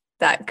change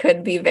that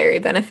could be very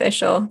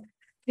beneficial.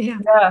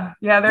 Yeah,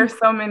 there's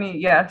so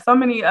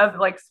many of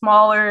like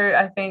smaller,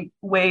 I think,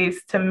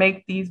 ways to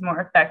make these more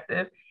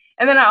effective.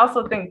 And then I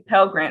also think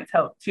Pell Grants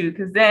help too,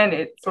 because then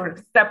it sort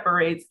of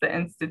separates the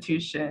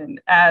institution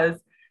as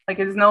like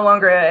it's no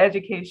longer an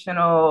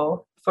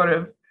educational sort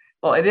of,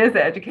 well, it is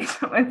an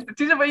educational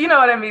institution, but you know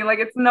what I mean? Like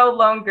it's no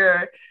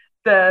longer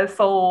the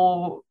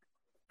sole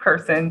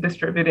person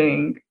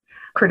distributing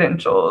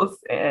credentials,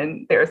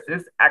 and there's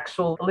this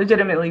actual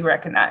legitimately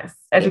recognized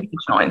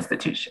educational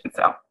institution.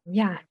 So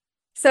yeah.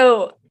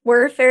 So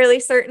we're fairly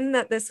certain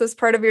that this was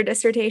part of your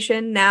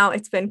dissertation. Now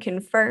it's been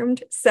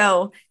confirmed.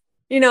 So,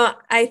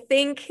 I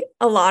think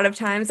a lot of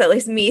times, at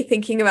least me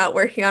thinking about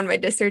working on my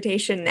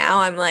dissertation now,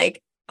 I'm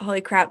like,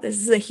 holy crap,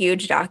 this is a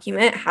huge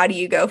document. How do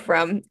you go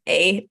from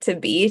A to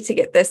B to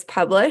get this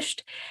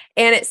published?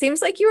 And it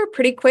seems like you were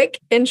pretty quick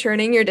in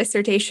churning your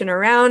dissertation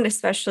around,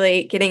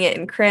 especially getting it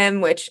in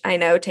crim, which I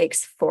know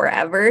takes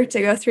forever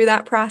to go through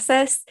that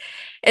process.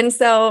 And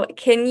so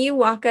can you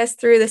walk us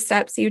through the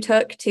steps you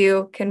took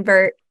to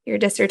convert your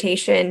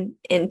dissertation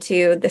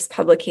into this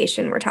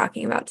publication we're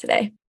talking about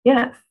today?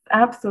 Yes,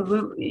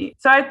 absolutely.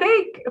 So I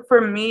think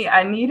for me,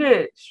 I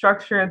needed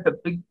structure at the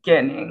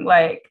beginning,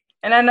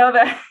 and I know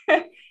that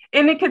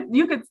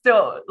you could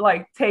still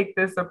like take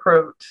this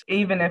approach,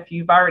 even if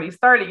you've already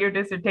started your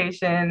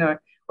dissertation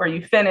or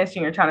you finished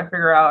and you're trying to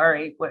figure out, all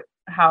right,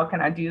 how can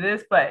I do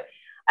this? But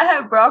I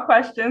had broad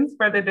questions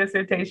for the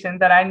dissertation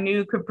that I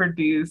knew could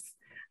produce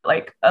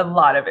like a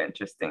lot of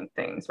interesting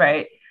things,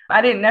 right?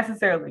 I didn't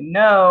necessarily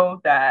know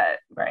that,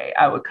 right,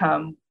 I would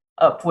come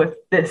up with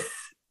this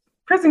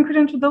prison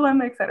credential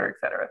dilemma, et cetera, et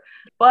cetera.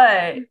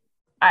 But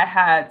I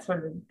had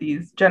sort of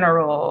these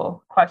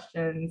general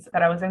questions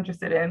that I was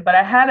interested in, but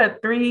I had a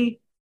three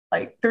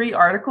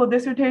article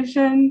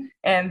dissertation,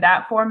 and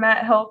that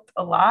format helped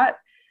a lot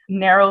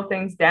narrow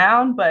things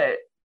down. But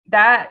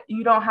that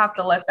you don't have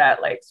to let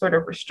that like sort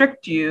of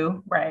restrict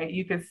you, right?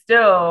 You could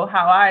still,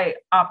 how I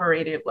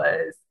operated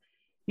was,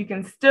 you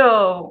can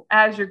still,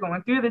 as you're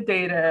going through the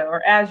data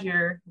or as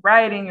you're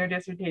writing your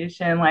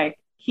dissertation, like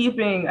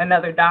keeping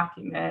another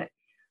document,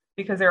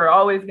 because there are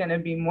always going to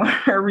be more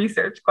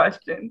research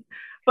questions.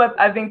 But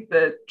I think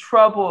the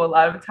trouble a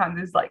lot of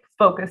times is like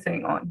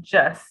focusing on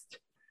just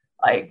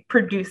like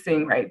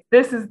producing, right?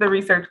 This is the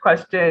research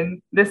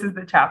question. This is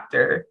the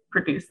chapter,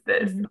 produce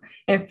this,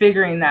 and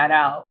figuring that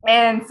out.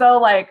 And so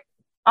like,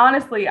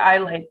 honestly, I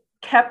like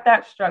kept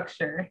that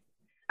structure.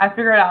 I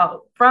figured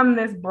out from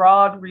this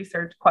broad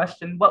research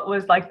question, what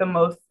was like the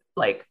most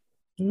like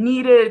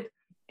needed,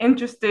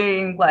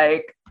 interesting,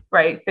 like,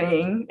 right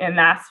thing. And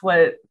that's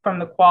what from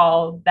the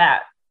qual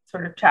that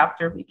sort of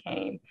chapter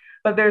became.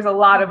 But there's a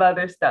lot of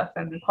other stuff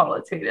in the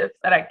qualitative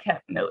that I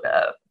kept note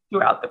of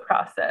throughout the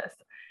process.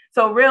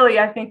 So really,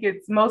 I think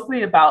it's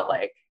mostly about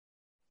like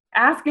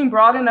asking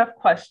broad enough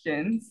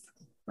questions,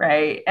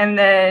 right? And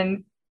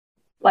then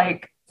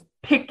like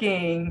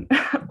picking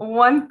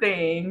one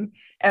thing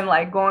and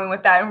like going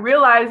with that and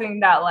realizing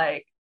that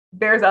like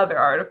there's other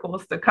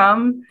articles to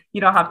come.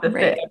 You don't have to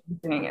fit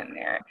everything in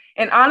there.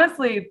 And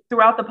honestly,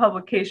 throughout the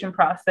publication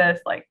process,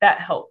 like that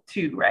helped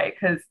too, right?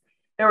 Because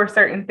there were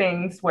certain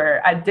things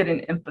where I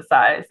didn't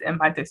emphasize in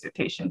my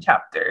dissertation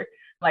chapter.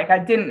 Like I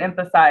didn't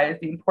emphasize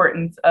the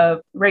importance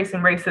of race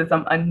and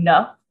racism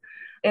enough.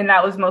 And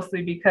that was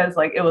mostly because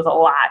like it was a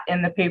lot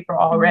in the paper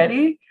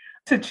already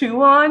to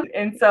chew on.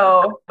 And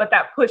so, but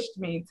that pushed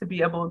me to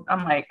be able,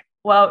 I'm like,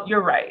 well,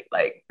 you're right.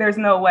 Like there's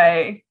no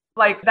way,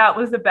 like that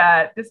was a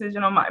bad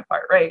decision on my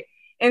part, right?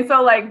 And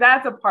so like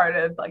that's a part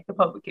of like the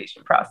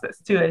publication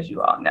process too, as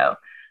you all know,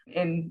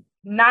 and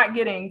not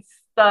getting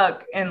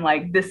stuck in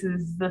like, this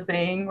is the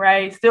thing,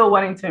 right? Still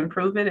wanting to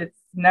improve it. It's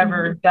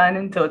never done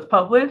until it's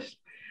published,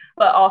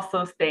 but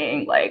also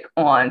staying like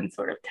on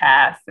sort of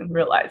task and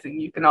realizing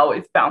you can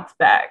always bounce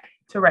back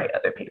to write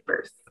other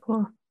papers.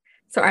 Cool.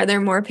 So are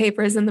there more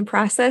papers in the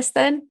process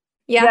then?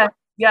 Yeah.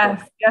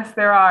 Yes,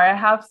 there are. I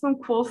have some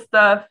cool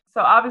stuff.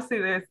 So obviously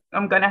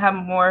I'm going to have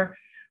more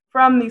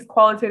from these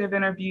qualitative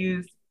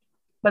interviews,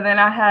 but then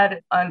I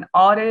had an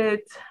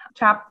audit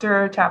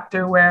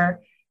chapter where,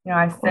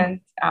 I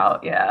sent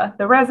out,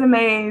 the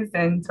resumes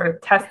and sort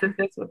of tested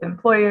this with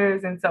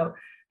employers. And so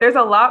there's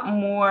a lot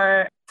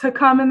more to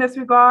come in this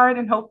regard,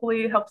 and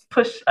hopefully it helps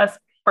push us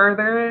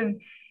further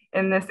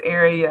in this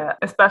area,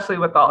 especially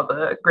with all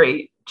the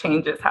great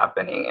changes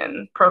happening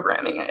in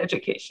programming and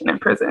education in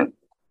prison.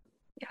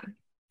 Yeah.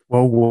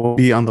 Well, we'll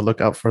be on the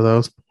lookout for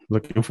those.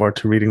 Looking forward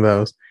to reading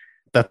those.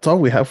 That's all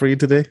we have for you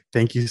today.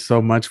 Thank you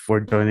so much for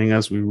joining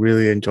us. We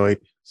really enjoyed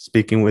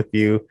speaking with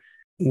you.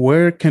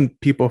 Where can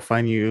people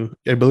find you?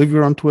 I believe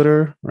you're on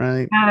Twitter,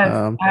 right? Yes,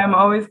 I'm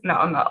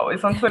not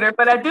always on Twitter,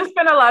 but I do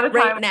spend a lot of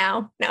time. Right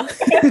now, no.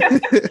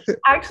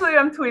 Actually,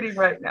 I'm tweeting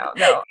right now,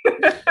 no.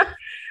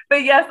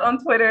 But yes,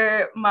 on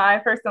Twitter, my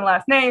first and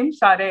last name,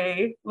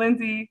 Sadé,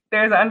 Lindsay,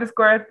 there's an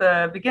underscore at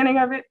the beginning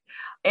of it.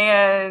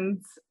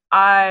 And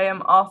I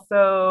have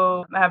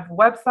a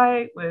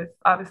website with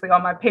obviously all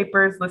my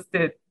papers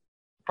listed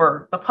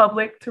for the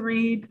public to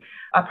read.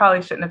 I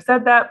probably shouldn't have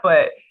said that,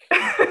 but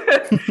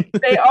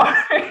they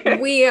are.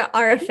 We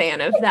are a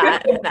fan of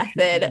that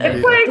method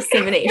of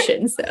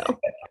dissemination. So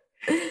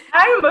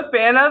I am a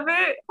fan of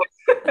it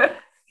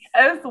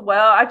as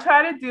well. I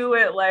try to do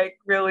it like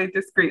really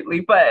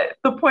discreetly, but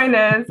the point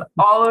is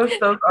all of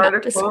those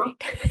articles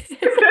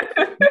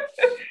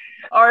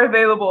are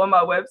available on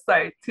my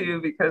website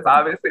too, because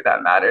obviously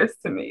that matters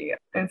to me.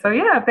 And so,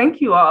 yeah, thank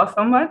you all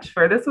so much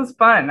for this. Was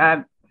fun.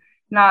 I've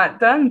not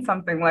done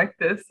something like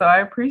this, so I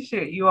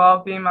appreciate you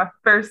all being my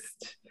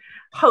first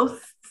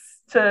hosts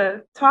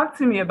to talk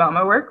to me about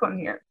my work on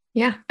here.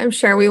 Yeah, I'm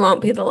sure we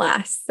won't be the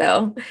last.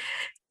 So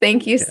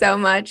thank you so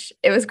much.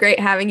 It was great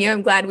having you.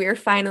 I'm glad we were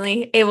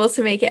finally able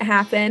to make it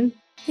happen.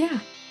 Yeah.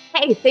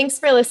 Hey, thanks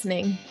for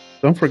listening.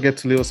 Don't forget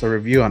to leave us a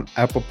review on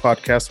Apple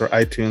Podcasts or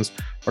iTunes,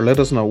 or let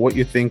us know what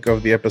you think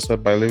of the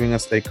episode by leaving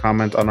us a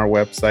comment on our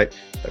website,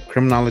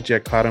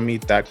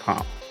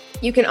 thecriminologyacademy.com.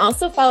 You can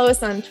also follow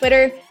us on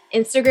Twitter,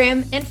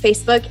 Instagram, and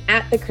Facebook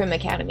at The Crim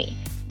Academy.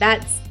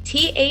 That's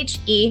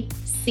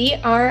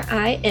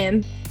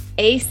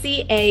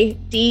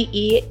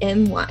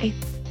TheCrimAcademy.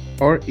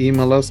 Or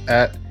email us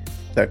at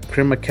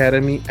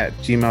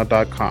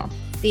thecrimacademy@gmail.com.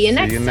 See you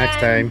next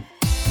time.